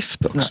hade varit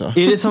gift också.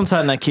 Är det som så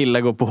här när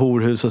killar går på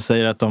horhus och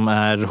säger att de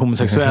är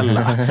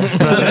homosexuella?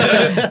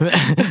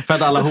 För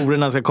att alla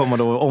hororna ska komma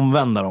då och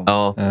omvända dem.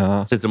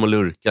 Ja. Sitter de och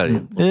lurkar.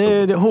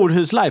 Det är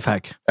horhus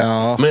lifehack.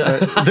 Ja. Men,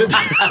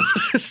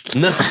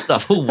 nästa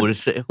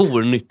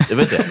hornytt. Jag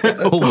vet inte.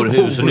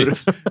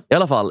 Horhusnytt. I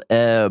alla fall,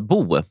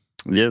 Bo.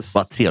 Yes.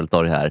 Vad trevligt att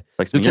ha det här.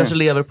 Du kanske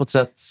lever på ett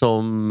sätt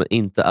som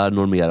inte är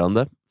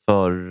normerande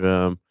för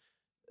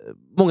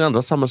många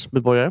andra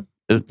samhällsmedborgare.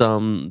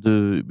 Utan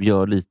du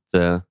gör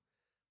lite...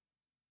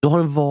 Du har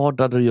en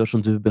vardag där du gör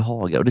som du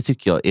behagar. Och det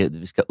tycker jag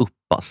vi ska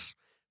uppas.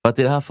 För att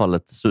i det här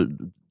fallet,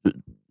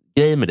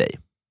 grejen med dig,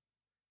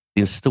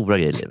 din stora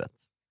grej i livet,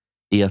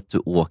 är att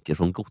du åker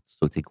från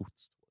godståg till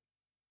godståg.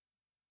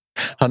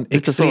 Han är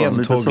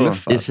extremt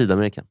tågluffad. I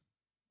Sydamerika.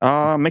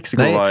 Ja,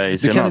 Mexiko var jag i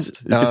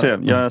senast. Vi ska se.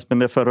 Jag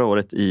spenderade förra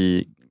året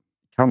i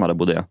Kanada,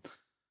 bodde jag.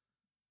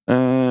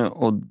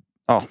 Och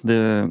ja,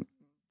 där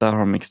har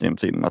de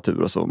extremt fin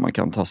natur och så. Man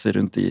kan ta sig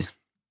runt i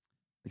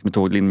liksom,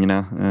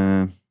 tåglinjerna.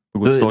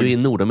 Du är i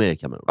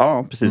Nordamerika med dem.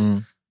 Ja, precis.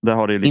 Där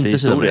har det lite inte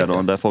historia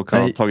då, där folk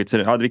har tagit sig...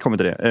 Ja, vi kommer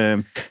till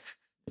det.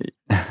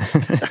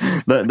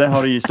 där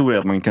har det ju historia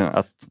att man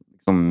kan...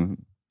 Liksom,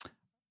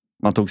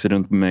 man tog sig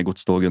runt med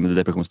godståg under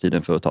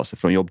depressionstiden för att ta sig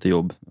från jobb till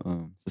jobb.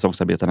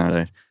 Säsongsarbetarna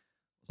där.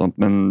 Sånt.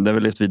 Men det har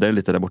väl levt vidare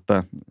lite där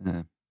borta.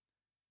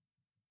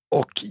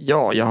 Och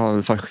ja, jag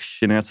har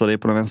fascinerats av det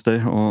på den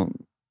vänster. Och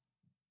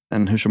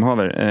hur som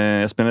haver.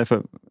 Jag spelade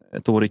för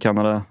ett år i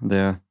Kanada.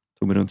 Det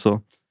tog mig runt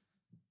så.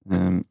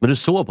 Men du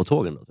sov på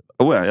tågen då?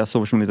 Ja, jag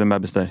sov som en liten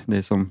bebis där. Det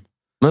är som...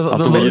 Men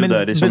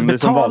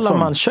betalar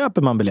man,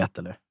 köper man biljett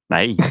eller?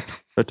 Nej,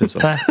 för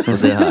tusan.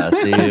 Det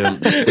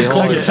är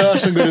konduktör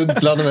som går runt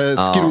bland med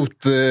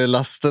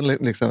skrotlasten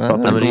liksom.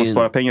 Pratar om att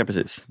spara pengar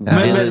precis.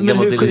 Men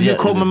hur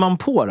kommer man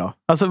på då?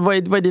 Alltså vad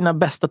är dina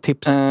bästa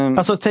tips?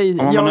 Alltså, om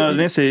man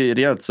nördar sig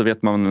rejält så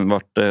vet man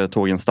vart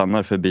tågen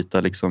stannar för att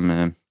byta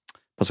liksom,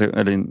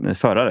 eller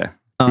förare.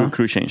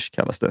 Crew change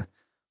kallas det.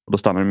 Och då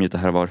stannar de ju inte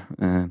här var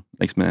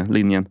längs med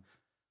linjen.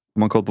 Om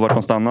man kollar på vart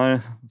man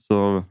stannar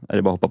så är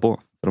det bara att hoppa på.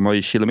 För de har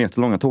ju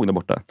kilometerlånga tåg där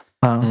borta.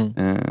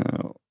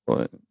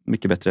 Och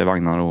mycket bättre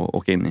vagnar att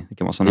åka in i. Det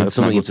kan vara sådana här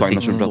öppna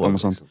godsvagnar som pratar om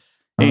och sånt.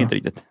 Det är inte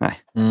riktigt, nej.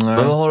 Men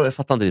jag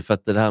fattar inte det, för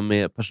att det här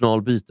med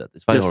personalbytet. I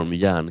Sverige har de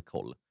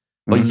järnkoll.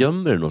 Vad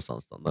gömmer du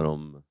någonstans då? När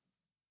de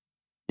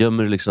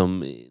gömmer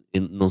liksom i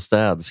någon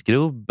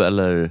städskrubb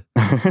eller?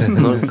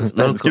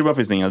 Städskrubbor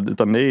finns det inga,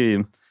 utan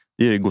det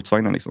är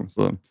godsvagnar liksom.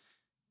 Så,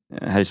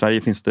 här i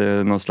Sverige finns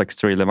det någon slags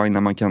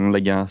trailervagnar man kan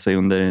lägga sig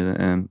under,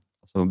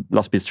 alltså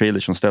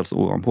lastbilstrailers som ställs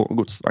ovanpå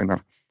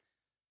godsvagnar.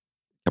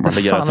 Kan man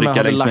lägga, trycka jag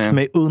hade lagt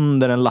mig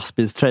under en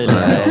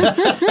lastbilstrailer.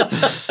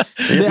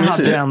 Det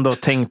hade jag ändå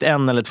tänkt 1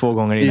 eller 2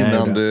 gånger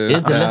innan du... Är det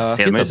inte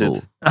läskigt att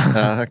bo?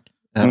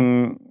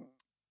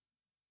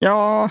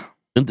 Ja.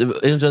 Är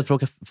du inte rädd för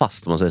att åka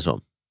fast, om man säger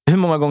så? Hur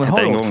många gånger har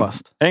du åkt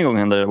fast? En gång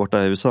hände det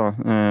borta i USA.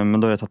 Men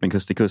då har jag tagit min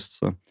kust till kust.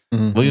 Så.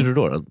 Vad gjorde du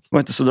då? Det var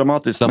inte så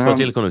dramatiskt. Slappade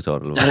till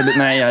konduktör? Eller?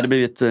 Nej, jag hade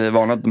blivit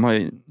varnad.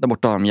 Där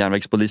borta har de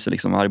järnvägspoliser.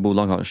 Liksom. Varje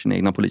bolag har sin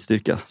egna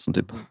polisstyrka. Som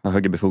typ har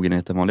högre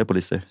befogenheter än vanliga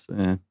poliser. Så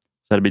jag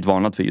hade blivit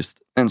varnad för just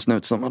en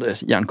snut som hade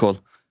järnkoll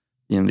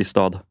i en viss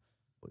stad.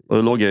 Och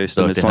då låg jag just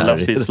under ett sånt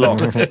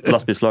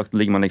lastbilsslag. Då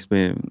ligger man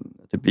liksom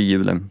typ i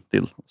hjulen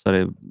till. Så hade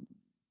jag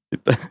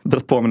typ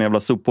dratt på mig en jävla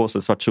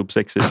soppåse, svart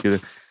sopsäck. Så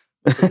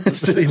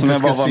det inte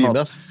ska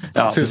synas.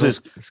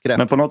 Ja,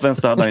 men på något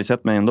vänster hade han ju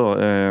sett mig ändå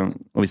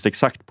och visste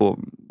exakt på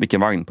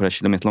vilken vagn på det här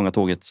kilometerlånga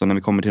tåget. Så när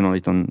vi kommer till någon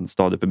liten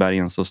stad uppe i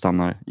bergen så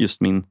stannar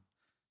just min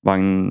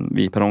vagn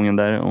vid perrongen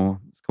där och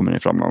så kommer det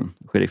fram någon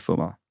sheriff och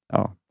bara,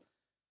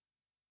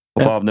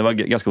 hoppa av. Det var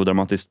ganska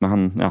odramatiskt, men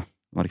han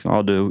var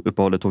liksom, du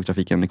uppehåller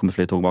tågtrafiken, det kommer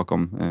fler tåg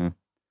bakom.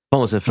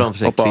 Man ser framför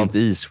sig Clint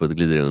Eastwood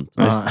glider runt.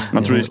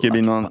 Man tror det skulle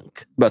bli någon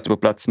böter på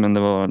plats, men det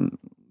var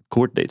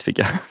court date fick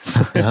jag.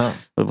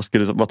 Jag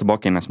skulle vara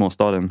tillbaka i den här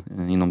småstaden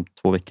inom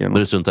 2 veckor. Men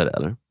du struntade det,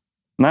 eller?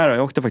 Nej då,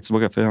 jag åkte faktiskt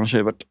tillbaka för annars har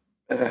det varit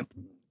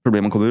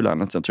problem att komma ur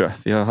landet, tror jag.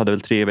 För jag hade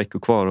väl 3 veckor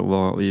kvar och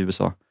var i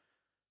USA.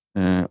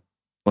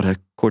 Och det här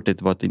court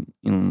date var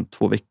inom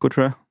 2 veckor,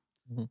 tror jag.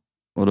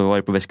 Och då var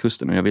jag på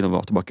västkusten och jag ville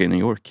vara tillbaka i New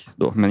York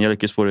då. Men jag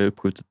lyckades få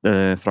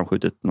det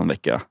framskjutet någon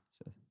vecka.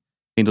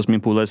 Inte hos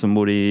min polare som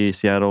bor i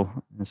Seattle,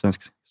 en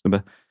svensk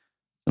snubbe.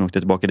 Sen åkte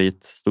jag tillbaka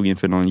dit, stod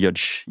inför någon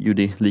Judge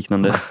Judy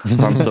liknande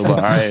tant och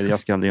bara, nej, jag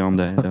ska aldrig göra om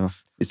det. Jag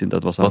visste inte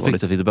att det var så allvarligt.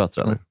 Vad fick du för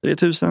böter, eller?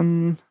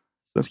 3000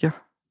 svenska.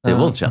 Det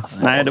var inte så.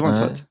 Nej, det var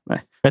inte så.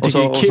 Nej. Jag tycker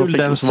det är kul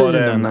den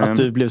synen att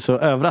du blev så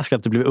överraskad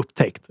att du blev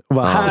upptäckt. Och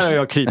bara, här har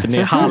jag krypit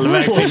ner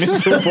halvvägs in i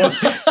sopan.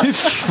 Hur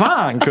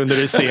fan kunde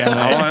du se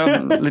mig?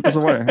 Ja, lite så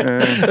var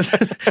det.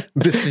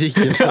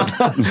 Besvikelsen.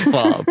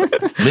 Fan.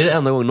 Men är det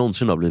enda gången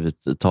någonsin har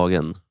blivit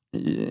tagen?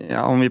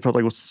 Ja, om vi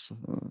pratar gods...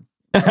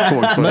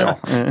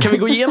 Kan vi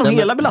gå igenom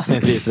hela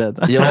belastningsregistret?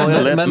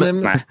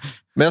 Men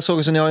jag såg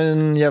också att ni har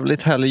en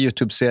jävligt härlig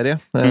YouTube-serie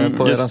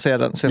på er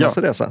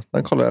senaste resa.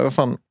 Den kollade jag. Vad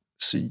fan,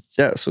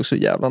 såg så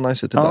jävla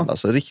nice ut ibland.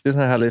 Alltså, riktigt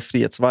sån här härlig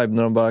frihetsvibe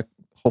när de bara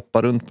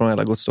hoppar runt på de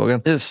hela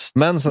godstågen.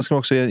 Men sen ska man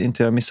också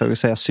inte göra misstag att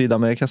säga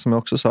Sydamerika, som jag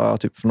också sa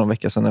typ för någon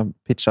vecka sedan när jag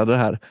pitchade det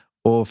här.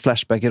 Och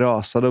Flashback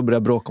rasade och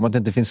började bråka om att det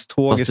inte finns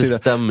tåg. Fast det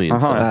stämmer ju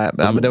inte.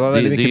 Men det var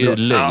väldigt mycket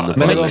lögn.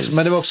 Men det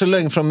var också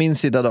lögn från min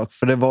sida dock.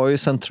 För det var ju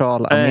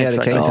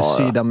Centralamerika, inte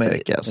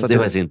Sydamerika. Så det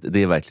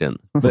är verkligen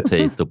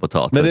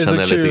potato. Men det är så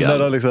kul när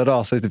de liksom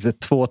rasar i typ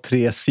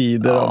 2-3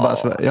 sidor. Och bara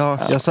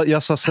så,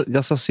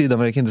 jag sa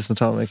Sydamerika, inte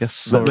Centralamerika.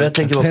 Men jag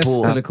tänker bara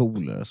på... eller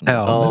coolare.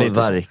 Ja,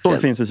 verkligen.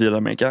 Tåg finns i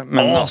Sydamerika.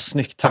 Men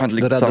snyggt, tack.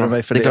 Då räddade du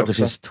mig för det. Det är klart det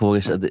finns tåg.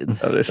 Det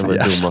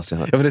var dummaste jag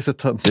hört. Det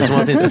är som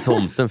att inte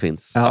tomten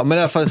finns. Ja, men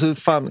i alla fall så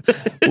fan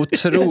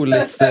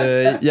otroligt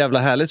jävla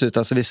härligt ut,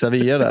 alltså vissa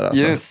vyer där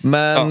alltså. Yes.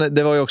 Men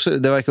det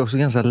verkar också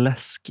ganska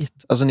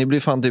läskigt. Alltså ni blir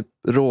fan typ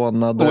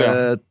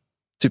rånade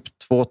typ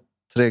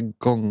 2-3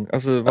 gånger.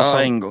 Alltså,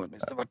 en gång.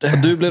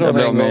 Du blev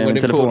rånad en gång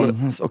med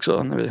telefon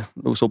också när vi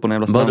låg så på en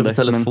jävla strand. Vad hade du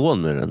för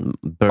telefon med den?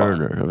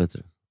 Burner, vet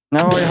du?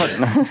 Ja, jag hade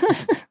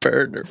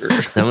Burner.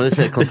 Ja, men det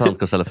är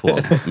kontantkortstelefon,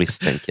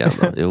 misstänker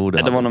jag. Jo,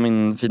 det var nog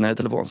min finare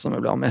telefon som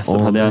jag blev av med.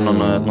 Sen hade jag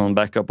någon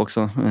backup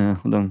också.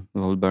 Och det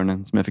var väl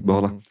Burner som jag fick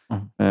behålla.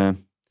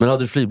 Men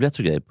hade du flygbiljett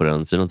och grejer på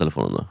den fina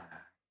telefonen då?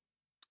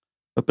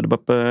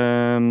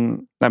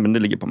 Nej, men det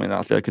ligger på mig.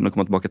 Jag kunde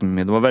komma tillbaka till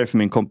mig. Det var värre för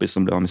min kompis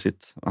som blev av med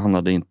sitt. Han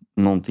hade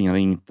någonting, han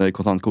hade inte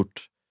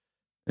kontantkort.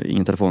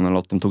 Ingen telefon eller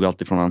något, de tog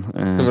allt ifrån han.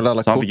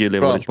 Så han fick ju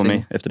leva på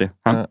mig efter det.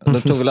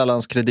 De tog väl alla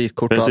hans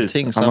kreditkort och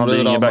allting. Så han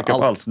hade ingen backup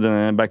alls.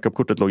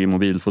 Backup-kortet låg i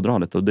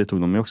mobilfodralet och det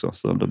tog de ju också.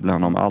 Så då blev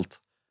han om allt.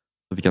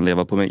 Så fick han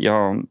leva på mig.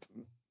 Jag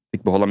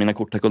fick behålla mina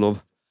kort, tack och lov.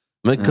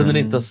 Men kunde ni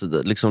inte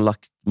liksom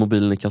lagt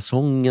mobilen i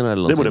kalsongerna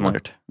eller något? Det borde man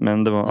gjort.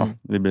 Men det var,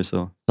 vi blev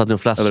så... Så att ni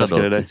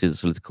flashade då, det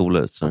såg lite cool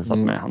ut. Jag satt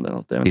med handen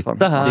åt det.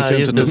 Titta här,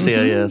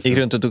 gick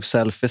runt och tog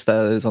selfies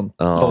där. Sånt,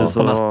 på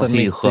natten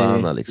mitt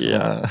liksom.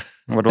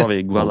 Vad var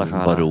vi?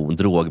 Guadalajara.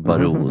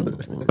 Drogbaron.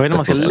 Jag vet inte om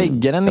man ska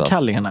lägga den i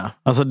kallingarna.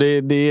 Alltså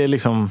det är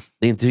liksom...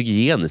 Det är inte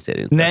hygieniskt, är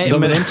det inte. Nej,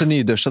 men det är inte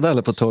nyduschade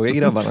eller på tåget,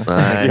 grabbarna.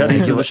 Nej, jag hade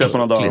inte kunnat köpa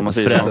några dagar om man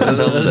säger.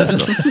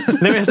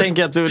 Nej, men jag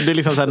tänker att det är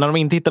liksom så här, när de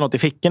inte hittar något i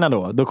fickorna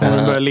då kommer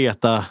de börja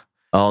leta.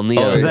 Ja,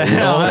 ner.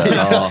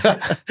 Ja. Och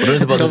då är det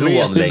inte bara rån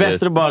längre. Det är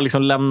bäst att bara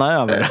liksom lämna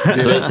över.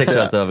 Då är det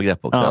sexuellt övergrepp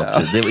också.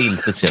 Ja. Det var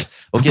inte trevligt.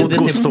 Okej,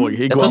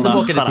 jag tar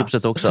tillbaka det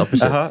tipset också.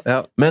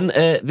 Ja, men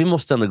vi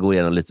måste ändå gå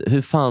igenom lite.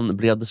 Hur fan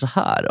blev det så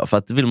här då? För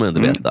att det vill man ju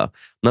ändå veta.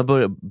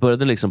 När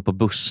började liksom på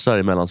bussar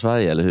i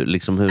Mellansverige? Eller hur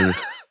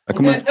jag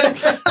kommer...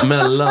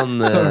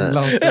 mellan...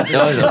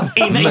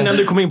 innan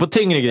du kom in på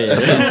tyngre grejer.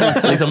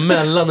 liksom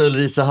mellan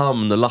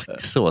Ulricehamn och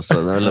Laxås.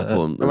 Eller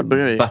på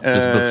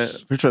Bertils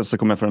buss. Först och främst så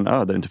kommer jag från en ö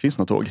där det inte finns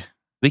något tåg.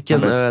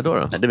 Vilken ö då?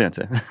 Nej, det vet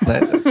jag inte.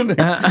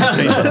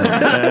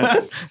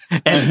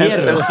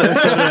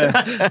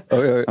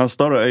 En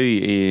större ö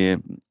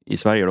i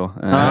Sverige då.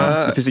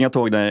 Det finns inga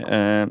tåg där.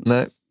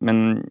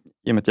 Men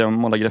i och med att jag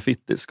målar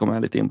graffiti så kommer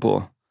jag lite in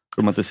på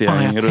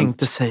romantisering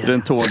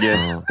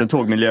runt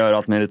tågmiljö och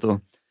allt möjligt.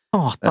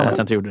 Att jag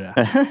inte gjorde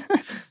det.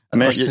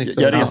 Men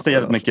jag reste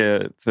jävligt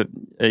mycket för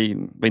jag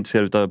var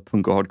intresserad av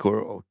punk och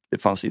hardcore och det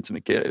fanns inte så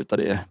mycket utav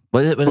det.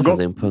 Vad är det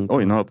för punk?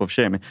 Oj, nu har jag på för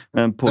sig.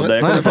 Men på där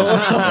jag kommer ifrån.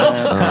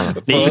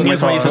 Det är ingen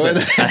som har gissat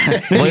det.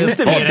 Finns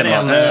det mer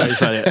än en i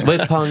Sverige? Vad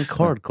är punk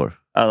hardcore?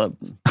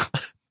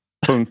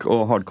 Punk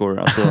och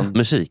hardcore, alltså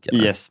musik.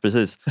 Eller? Yes,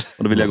 precis.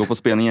 Och då vill jag gå på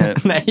spelningar.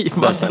 Nej,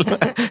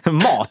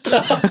 mat.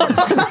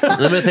 Nej,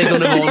 men jag tänkte om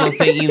det var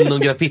någonting inom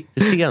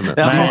graffiti-scenen.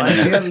 Nej,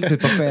 speciell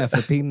typ av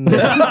chefepinne.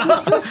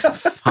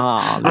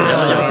 Fan.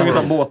 Jag tog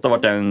inte båtar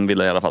vart jag än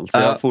ville i alla fall. Så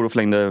jag for och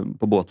flängde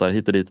på båtar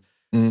hit och dit.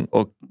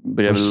 Och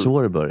började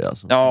så det började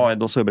alltså? Ja,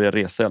 då så började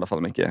jag resa i alla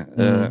fall mycket.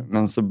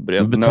 Men så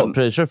började jag...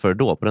 Pröjsar för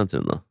då, på den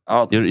tiden då?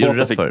 Ja, gjorde du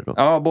rätt för det då?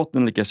 Ja,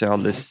 båten lyckades jag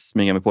aldrig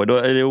smyga mig på.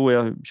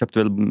 Jag köpte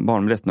väl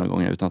barnbiljett några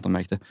gånger utan att de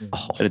märkte.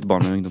 Jag är lite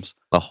barn och ungdoms.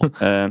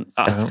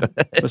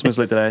 Jag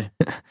smusslar lite där.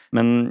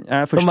 Men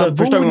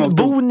första gången...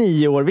 Bo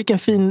 9 år, vilken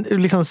fin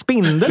liksom,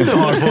 spindel du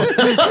har på.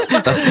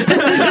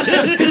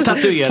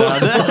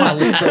 Tatuerad.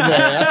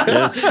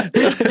 Yes.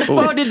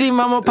 Var det din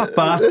mamma och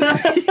pappa?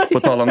 På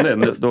tal om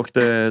det, då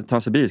åkte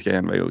Transsibiriska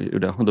järnväg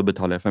och då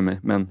betalade jag för mig.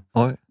 Men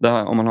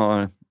där, om man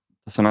har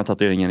sådana här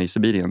tatueringar i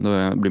Sibirien,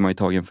 då blir man ju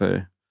tagen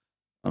för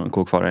någon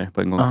kåkfarare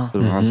på en gång.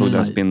 Så han såg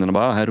den spindeln och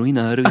bara,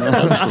 heroina. Du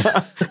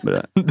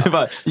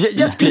bara,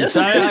 yes please,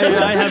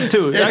 I have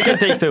two, I can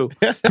take two.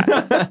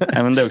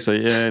 Även det också,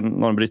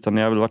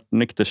 Norrbrytande, jag har väl varit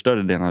nykter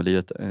större delen av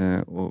livet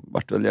och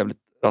varit väl jävligt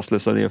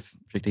rastlös och jag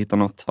försökte hitta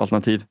något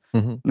alternativ.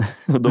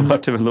 Och då var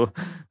det väl att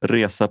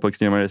resa på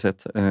extremare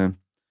sätt.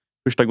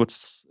 Första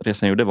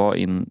godsresan jag gjorde var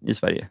in i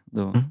Sverige.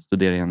 Då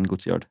studerade jag en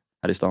godsgörd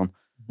här i stan.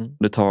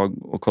 Det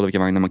tag och kollade vilka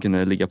vagnar man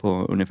kunde ligga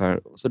på ungefär.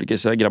 Så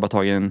lyckades jag grabba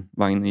tag i en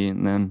vagn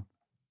när den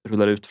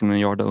rullar ut från en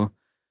yard och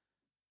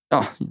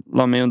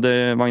la mig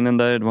under vagnen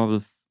där. Det var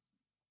väl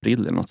april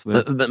eller något.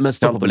 Men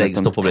stopp på belägg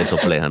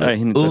här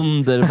nu.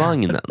 Under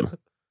vagnen?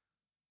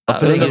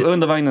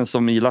 Under vagnen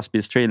som i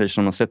lastbilstrailer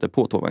som man sätter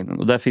på tågvagnen.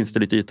 Och där finns det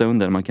lite yta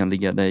under man kan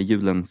ligga där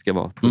hjulen ska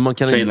vara.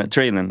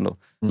 Trailern då.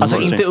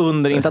 Alltså inte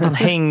under, inte att han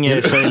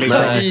hänger sig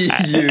liksom. I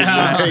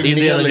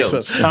hjulen.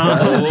 Liksom.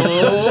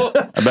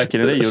 Back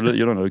in the day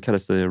gjorde det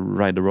kallades det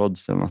rider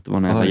rods eller något. Det var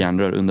en jävla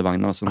järnrör under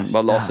vagnen som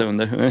bara la sig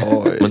under.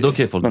 Men då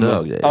kan ju folk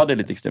dö grejer. Ja, det är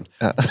lite extremt.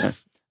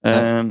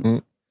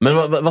 Men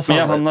vad fan?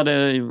 Jag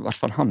hamnade, vart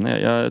fan hamnade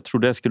jag? Jag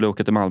trodde jag skulle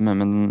åka till Malmö,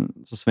 men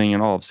så svänger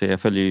den av sig. Jag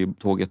följer ju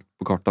tåget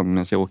på kartan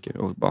när jag åker.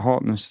 Och bara,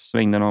 nu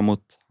svängde den av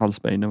mot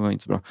Hallsberg. Det var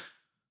inte så bra.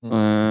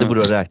 Det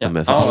borde du ha räknat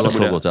med, för alla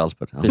tåg går till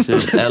Hallsberg.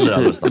 Precis.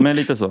 Eller men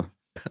lite så.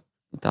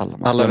 Inte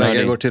alla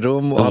vägar går till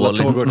Rom och alla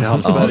tåg går till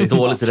Hallsberg.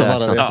 Dåligt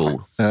räknat,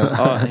 Bo.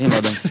 Ja, himla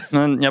dumt.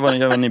 Men jag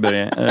var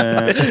nybörjare.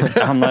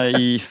 Jag hamnade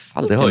i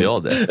Falkenberg. Det hör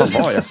jag det. Vad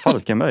var jag?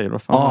 Falkenberg?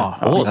 Vad fan?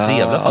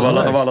 Trevliga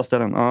Falkenberg. Av alla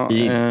ställen.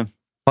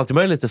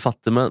 Falkenberg är lite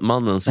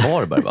fattigmannens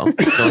Varberg, va?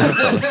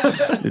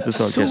 Lite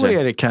så kanske.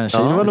 Är det kanske.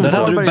 Ja. Det var nog där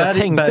hade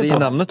du berg i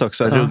namnet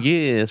också.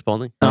 Ruggig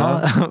spaning.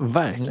 Ja,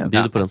 verkligen.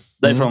 Bjuder på den.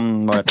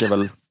 Därifrån var jag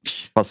väl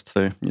fast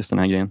för just den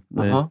här grejen.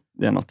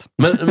 Det är något.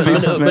 Men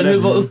hur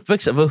var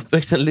uppväxten? Var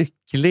uppväxten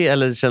lycklig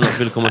eller kände att du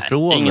ville komma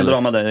ifrån? Ingen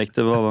drama där direkt.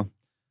 Det var...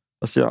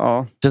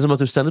 Alltså, känns som att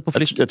du ständigt på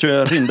flick. Jag tror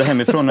jag rymde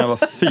hemifrån när jag var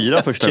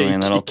 4 första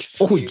gången.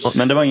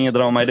 Men det var ingen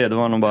drama i det. Det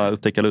var nog bara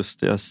upptäcka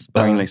lust. Jag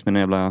sprang längs med en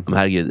jävla... Men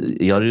herregud,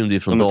 jag rymde ju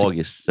från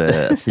dagis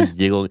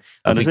 10 gånger.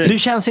 Du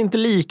känns inte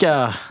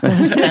lika...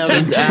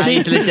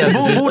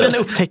 Borde en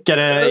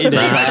upptäckare i dig?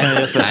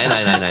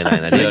 Nej.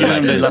 Det gör det verkligen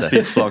inte.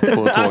 Lastbilsflak på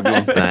tåg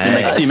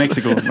i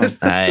Mexiko.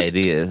 Nej,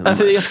 det är...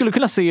 Alltså, jag skulle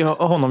kunna se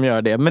honom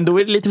göra det. Men då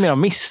är det lite mer av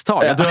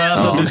misstag.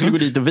 Du skulle gå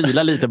dit och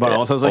vila lite bara.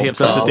 Och sen så helt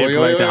plötsligt är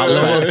på väg till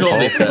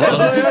Hallsberg.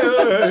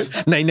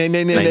 Nej.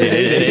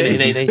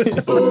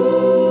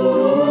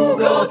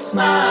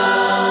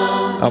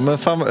 Ja, men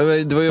fan,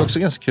 det var ju också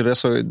ganska kul. Jag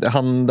såg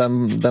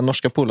den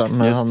norska polaren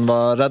när han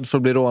var rädd för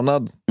att bli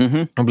rånad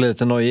och blev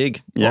lite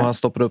nojig. Och han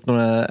stoppade upp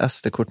några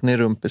SD-korten i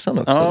rumpisen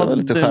också. Ja, det var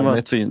lite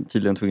charmigt. Var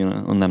tydligen tvungen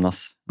att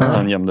nämnas.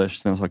 Han gömde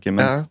sina saker.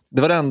 Men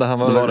det var det enda han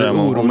var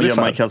orolig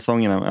för.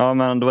 Kalsongerna. Ja,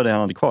 men det var det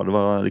han hade kvar. Det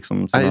var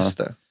liksom såna... just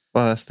det.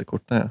 Bara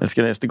SD-korten. Jag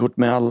älskar SD-kort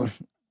med all...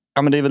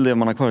 Ja, men det är väl det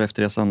man har kvar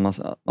efter resan.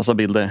 Massa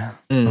bilder.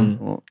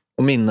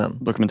 Och minnen.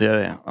 Dokumentera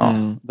det. Ja,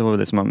 det var väl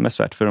det som var mest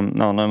värt. För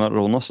när de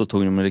rånade oss så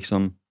tog de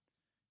liksom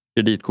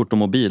kreditkort och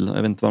mobil.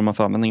 Jag vet inte vad man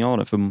får användning av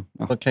det. För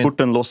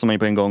korten låser mig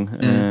på en gång.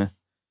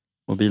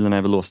 Mobilen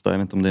är väl låsta. Jag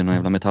vet inte om det är några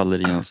jävla metaller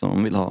i som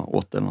de vill ha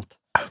åt eller något.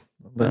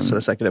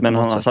 Men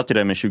han satt ju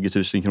där med 20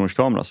 000 kronors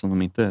kamera som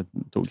de inte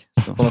tog.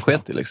 Så. De har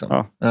skett i liksom.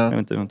 Ja, jag vet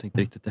inte hur man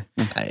tänkte riktigt det.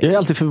 Jag är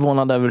alltid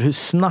förvånad över hur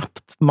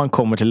snabbt man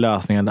kommer till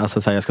lösningen.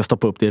 Alltså säga jag ska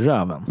stoppa upp det i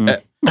röven.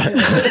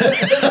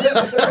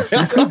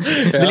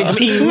 Det är liksom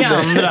inga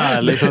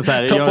andra liksom så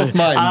här, top of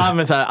mind.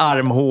 Men så här,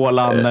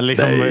 armhålan eller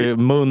liksom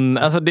mun.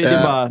 Alltså det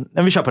är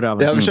bara, vi kör på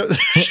röven.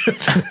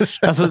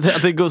 Alltså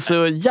att det går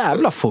så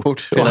jävla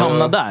fort att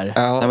hamna där.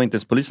 Det var inte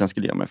ens polisen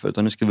skulle göra mig för,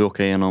 utan nu ska vi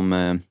åka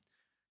igenom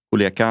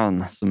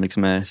Kuliakan som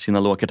liksom är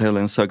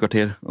Sinaloa-kartellens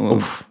högkvarter.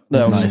 Och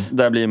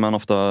där blir man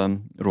ofta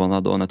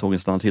rånad och när tågen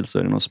stannar till så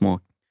är det några små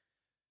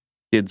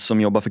kids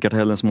som jobbar för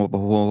kartellen som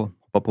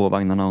hoppar på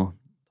vagnarna och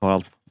tar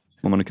allt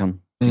vad man nu kan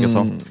tycka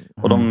så.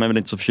 Och de är väl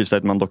inte så förtjusta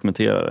att man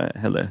dokumenterar det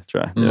heller,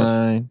 tror jag.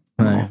 Nej.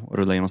 Och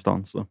rullar genom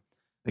stan. Så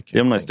ge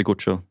dem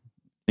SD-kort så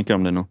tycker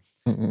de det nog.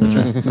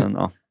 Men,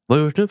 Vad har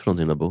du gjort nu för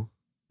någonting, Nabo?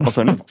 Vad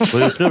sa ni? Vad har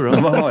du gjort nu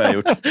då? Vad har jag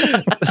gjort?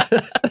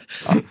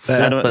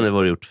 Berätta nu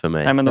vad du har gjort för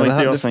mig. Nej, men det var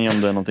inte jag som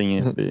gömde någonting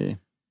i...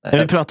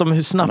 Vi pratar om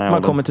hur snabbt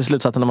man kommer till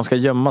slutsatsen när man ska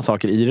gömma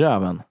saker i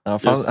röven. Ja,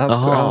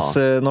 hans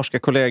norska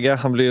kollega,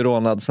 han blev ju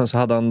rånad. Sen så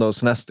hade han då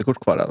sin SD-kort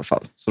kvar i alla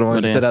fall. Så de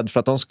var lite rädd för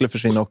att de skulle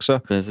försvinna också.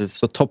 Precis.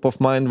 Så top of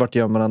mind, vart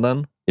gömmer han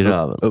den? I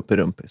röven. Upp i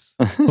rumpis.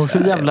 Och så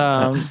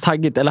jävla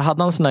taggigt. Eller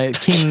hade han sån här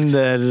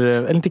kinder...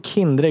 Eller inte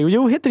kinderägg.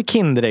 Jo, heter det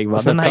kinderägg, va?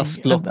 Den här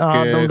plastlock.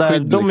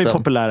 De är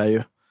populära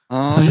ju.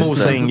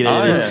 Mosa in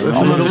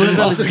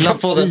grejer. Så kan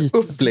få den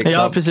upp liksom.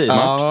 Ja, precis.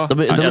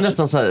 De är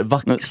nästan så här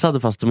vaxade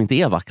fast de inte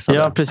är vaxade.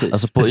 Ja, precis.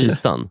 Alltså på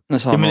ytan.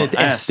 Ja, men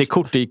ett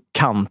SD-kort är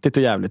kantigt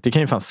och jävligt. Det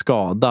kan ju fan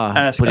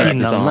skada på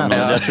innan.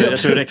 Jag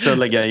tror det räckte att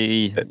lägga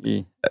i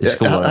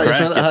skolan.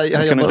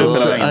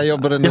 Han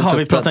jobbade nu. Jaha,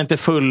 vi pratar inte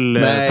full...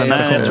 Nej,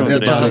 jag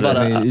tror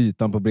bara i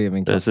ytan på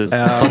brevinkastet.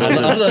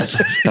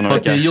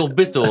 Fast det är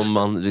jobbigt då om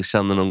man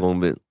känner någon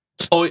gång...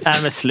 Oj,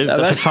 men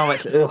sluta för fan.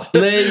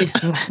 Nej.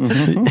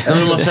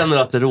 Men man känner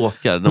att det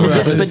råkar.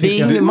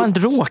 Man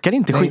råkar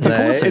inte skita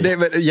på sig.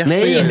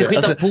 Nej, inte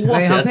skita på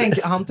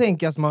sig. Han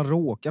tänker att man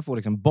råkar få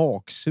liksom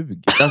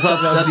baksug.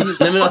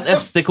 Nej, men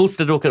att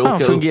SD-kortet råkar åka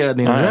upp. Fan fungerar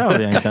din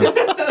röv egentligen?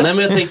 Nej,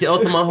 men jag tänkte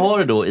att man har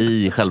det då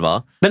i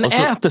själva. Den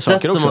äter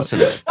saker också.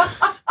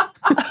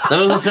 Nej,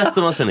 men så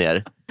sätter man sig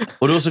ner.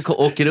 Och då så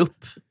åker det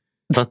upp.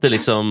 För att det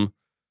liksom...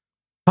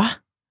 Va?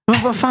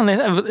 Vad fan är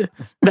det?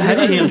 Det här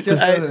är helt... Jag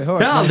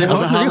har aldrig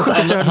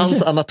hört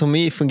hans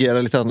anatomi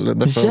fungerar lite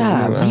annorlunda.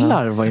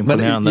 Jävlar vad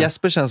imponerande. Men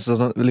Jesper känns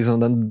som liksom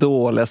den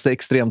dåligaste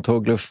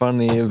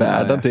extremtågluffaren i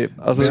världen typ.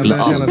 Alltså, eller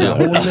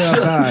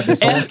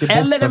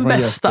den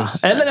bästa.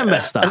 Eller den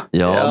bästa.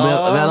 Ja,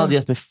 men jag hade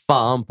gett mig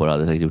fan på det.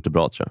 Hade jag säkert gjort det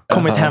bra, tror jag.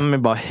 Kommit hem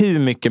med bara hur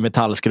mycket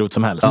metallskrot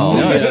som helst. Ja,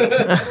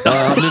 jag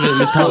har blivit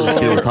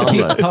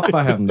metallskrothandlare. Tappa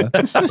hem det.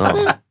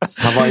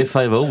 Hawaii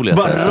 5-O.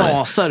 Bara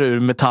rasar ur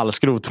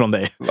metallskrot från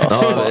dig.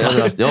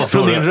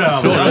 Från din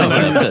röv.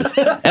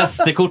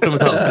 SD-kort och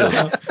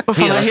metallskrot. Vad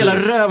fan är hela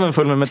röven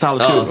full med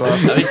metallskrot?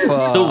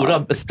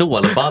 Stora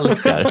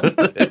stålbalkar.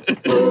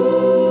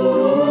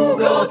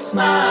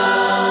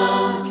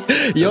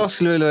 Jag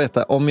skulle vilja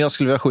veta, om jag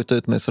skulle vilja skjuta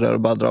ut mig sådär och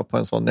bara dra på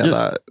en sån jävla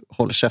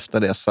håll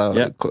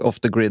käften-resa off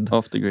the grid.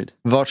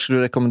 Vart skulle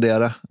du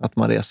rekommendera att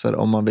man reser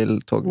om man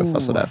vill tågluffa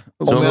sådär?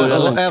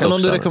 Även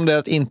om du rekommenderar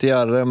att inte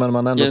göra det, men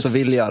man ändå så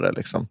vill göra det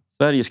liksom.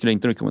 Sverige skulle jag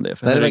inte rekommendera.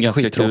 För det är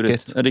ganska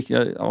skittråkigt.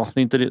 Ja, det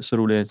är inte så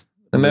roligt.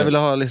 Men jag vill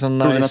ha liksom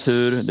nice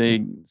natur, det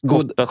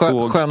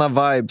är sköna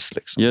vibes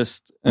liksom.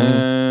 Just.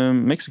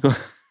 Mexiko.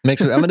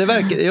 Ja, men det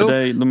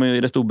verkar... De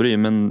är rätt obry,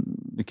 men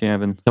du kan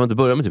även... Kan man inte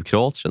börja med typ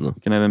Kroatien då?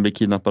 Du kan även bli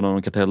kidnappad av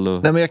någon kartell.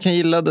 Nej, men jag kan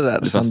gilla det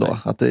där ändå.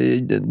 Att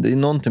det är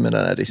någonting med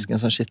den här risken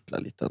som kittlar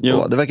lite.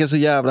 Det verkar så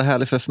jävla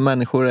härligt, för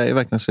människor är ju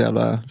verkligen så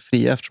jävla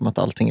fria eftersom att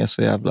allting är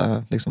så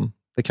jävla... Liksom,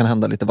 det kan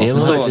hända lite vad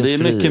som helst. Det är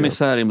mycket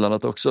misär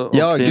inblandat också. Och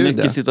det är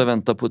mycket sitta och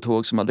vänta på ett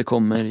tåg som aldrig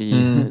kommer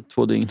i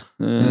 2 dygn.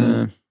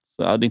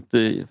 Så det är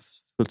inte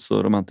fullt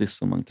så romantiskt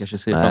som man kanske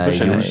ser framför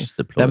sig.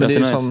 Nej, men det är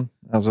ju som...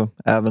 Alltså,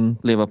 även...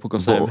 Leva på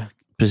konserv.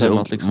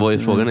 Precis, liksom. Vad är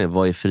frågan är,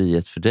 vad är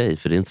frihet för dig?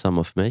 För det är inte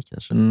samma för mig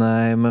kanske.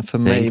 Nej, men för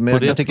mig.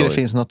 Men jag tycker det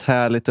finns något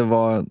härligt att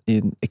vara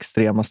i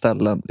extrema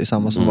ställen. Det är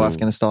samma som var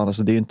Afghanistan.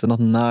 Alltså, det är ju inte något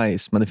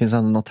nice, men det finns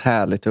ändå något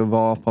härligt att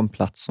vara på en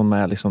plats som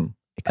är liksom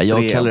extrem.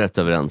 Jag kallar det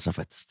överens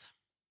faktiskt.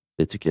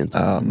 Det tycker jag inte.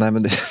 Ja, nej,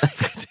 men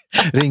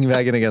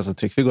Ringvägen är ganska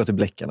trygg. Vi går till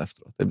Bläckan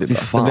efteråt. Det blir bra.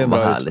 Fan, det blir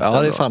bra härligt.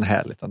 Ja, det är fan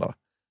härligt ändå.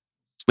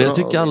 Men jag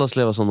tycker alla ska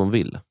leva som de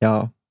vill.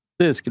 Ja.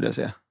 Det skulle jag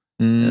säga.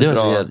 Det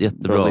var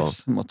jättebra.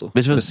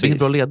 Vilket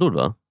bra ledord,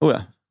 va? Oh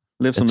ja.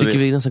 Lev som jag tycker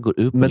vi nästan går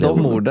upp med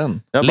de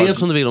orden. Lev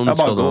som du vill om du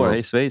ska. Jag bara går,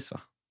 hej Schweiz, va?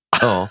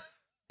 Ja,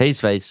 hej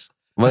Schweiz.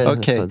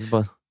 Okej,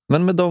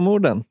 men med de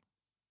orden.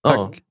 Tack.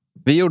 Ja.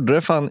 Vi gjorde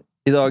det fan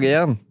idag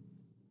igen.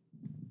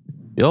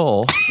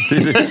 Ja.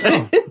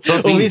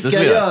 Och vi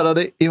ska göra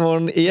det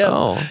imorgon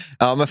igen.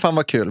 Ja, men fan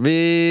vad kul.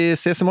 Vi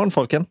ses imorgon,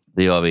 folken.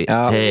 Det gör vi.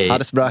 Ja, hej. Ha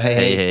det så bra. Hej,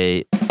 hej.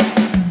 Hej.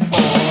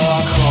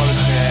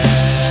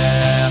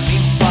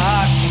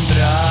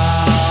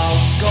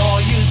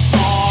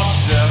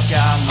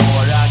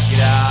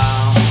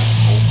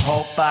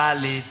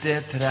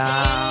 Lite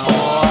tram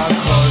och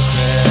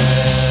Jorge,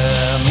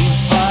 min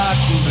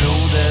fucking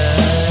broder.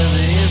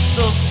 Det är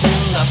så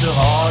synd att du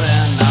har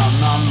en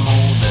annan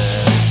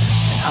moder.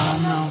 En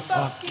annan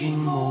fucking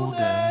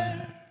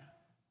moder.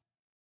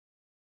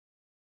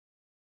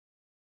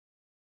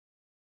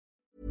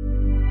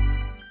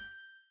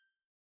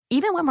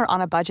 Even when we're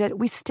on a budget,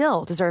 we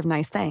still deserve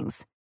nice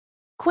things.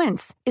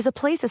 Quince is a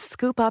place to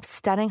scoop up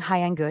stunning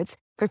high-end goods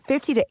for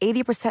 50 to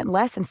 80%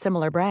 less than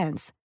similar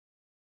brands.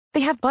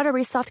 They have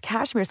buttery soft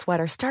cashmere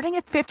sweaters starting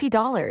at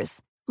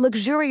 $50,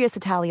 luxurious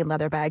Italian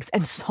leather bags,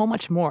 and so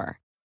much more.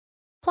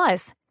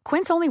 Plus,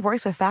 Quince only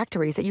works with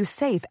factories that use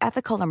safe,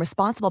 ethical, and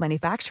responsible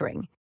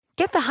manufacturing.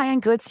 Get the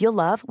high-end goods you'll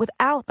love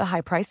without the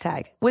high price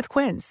tag with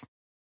Quince.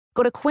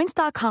 Go to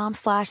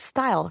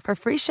quince.com/style for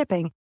free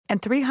shipping and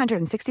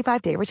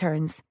 365-day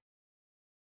returns.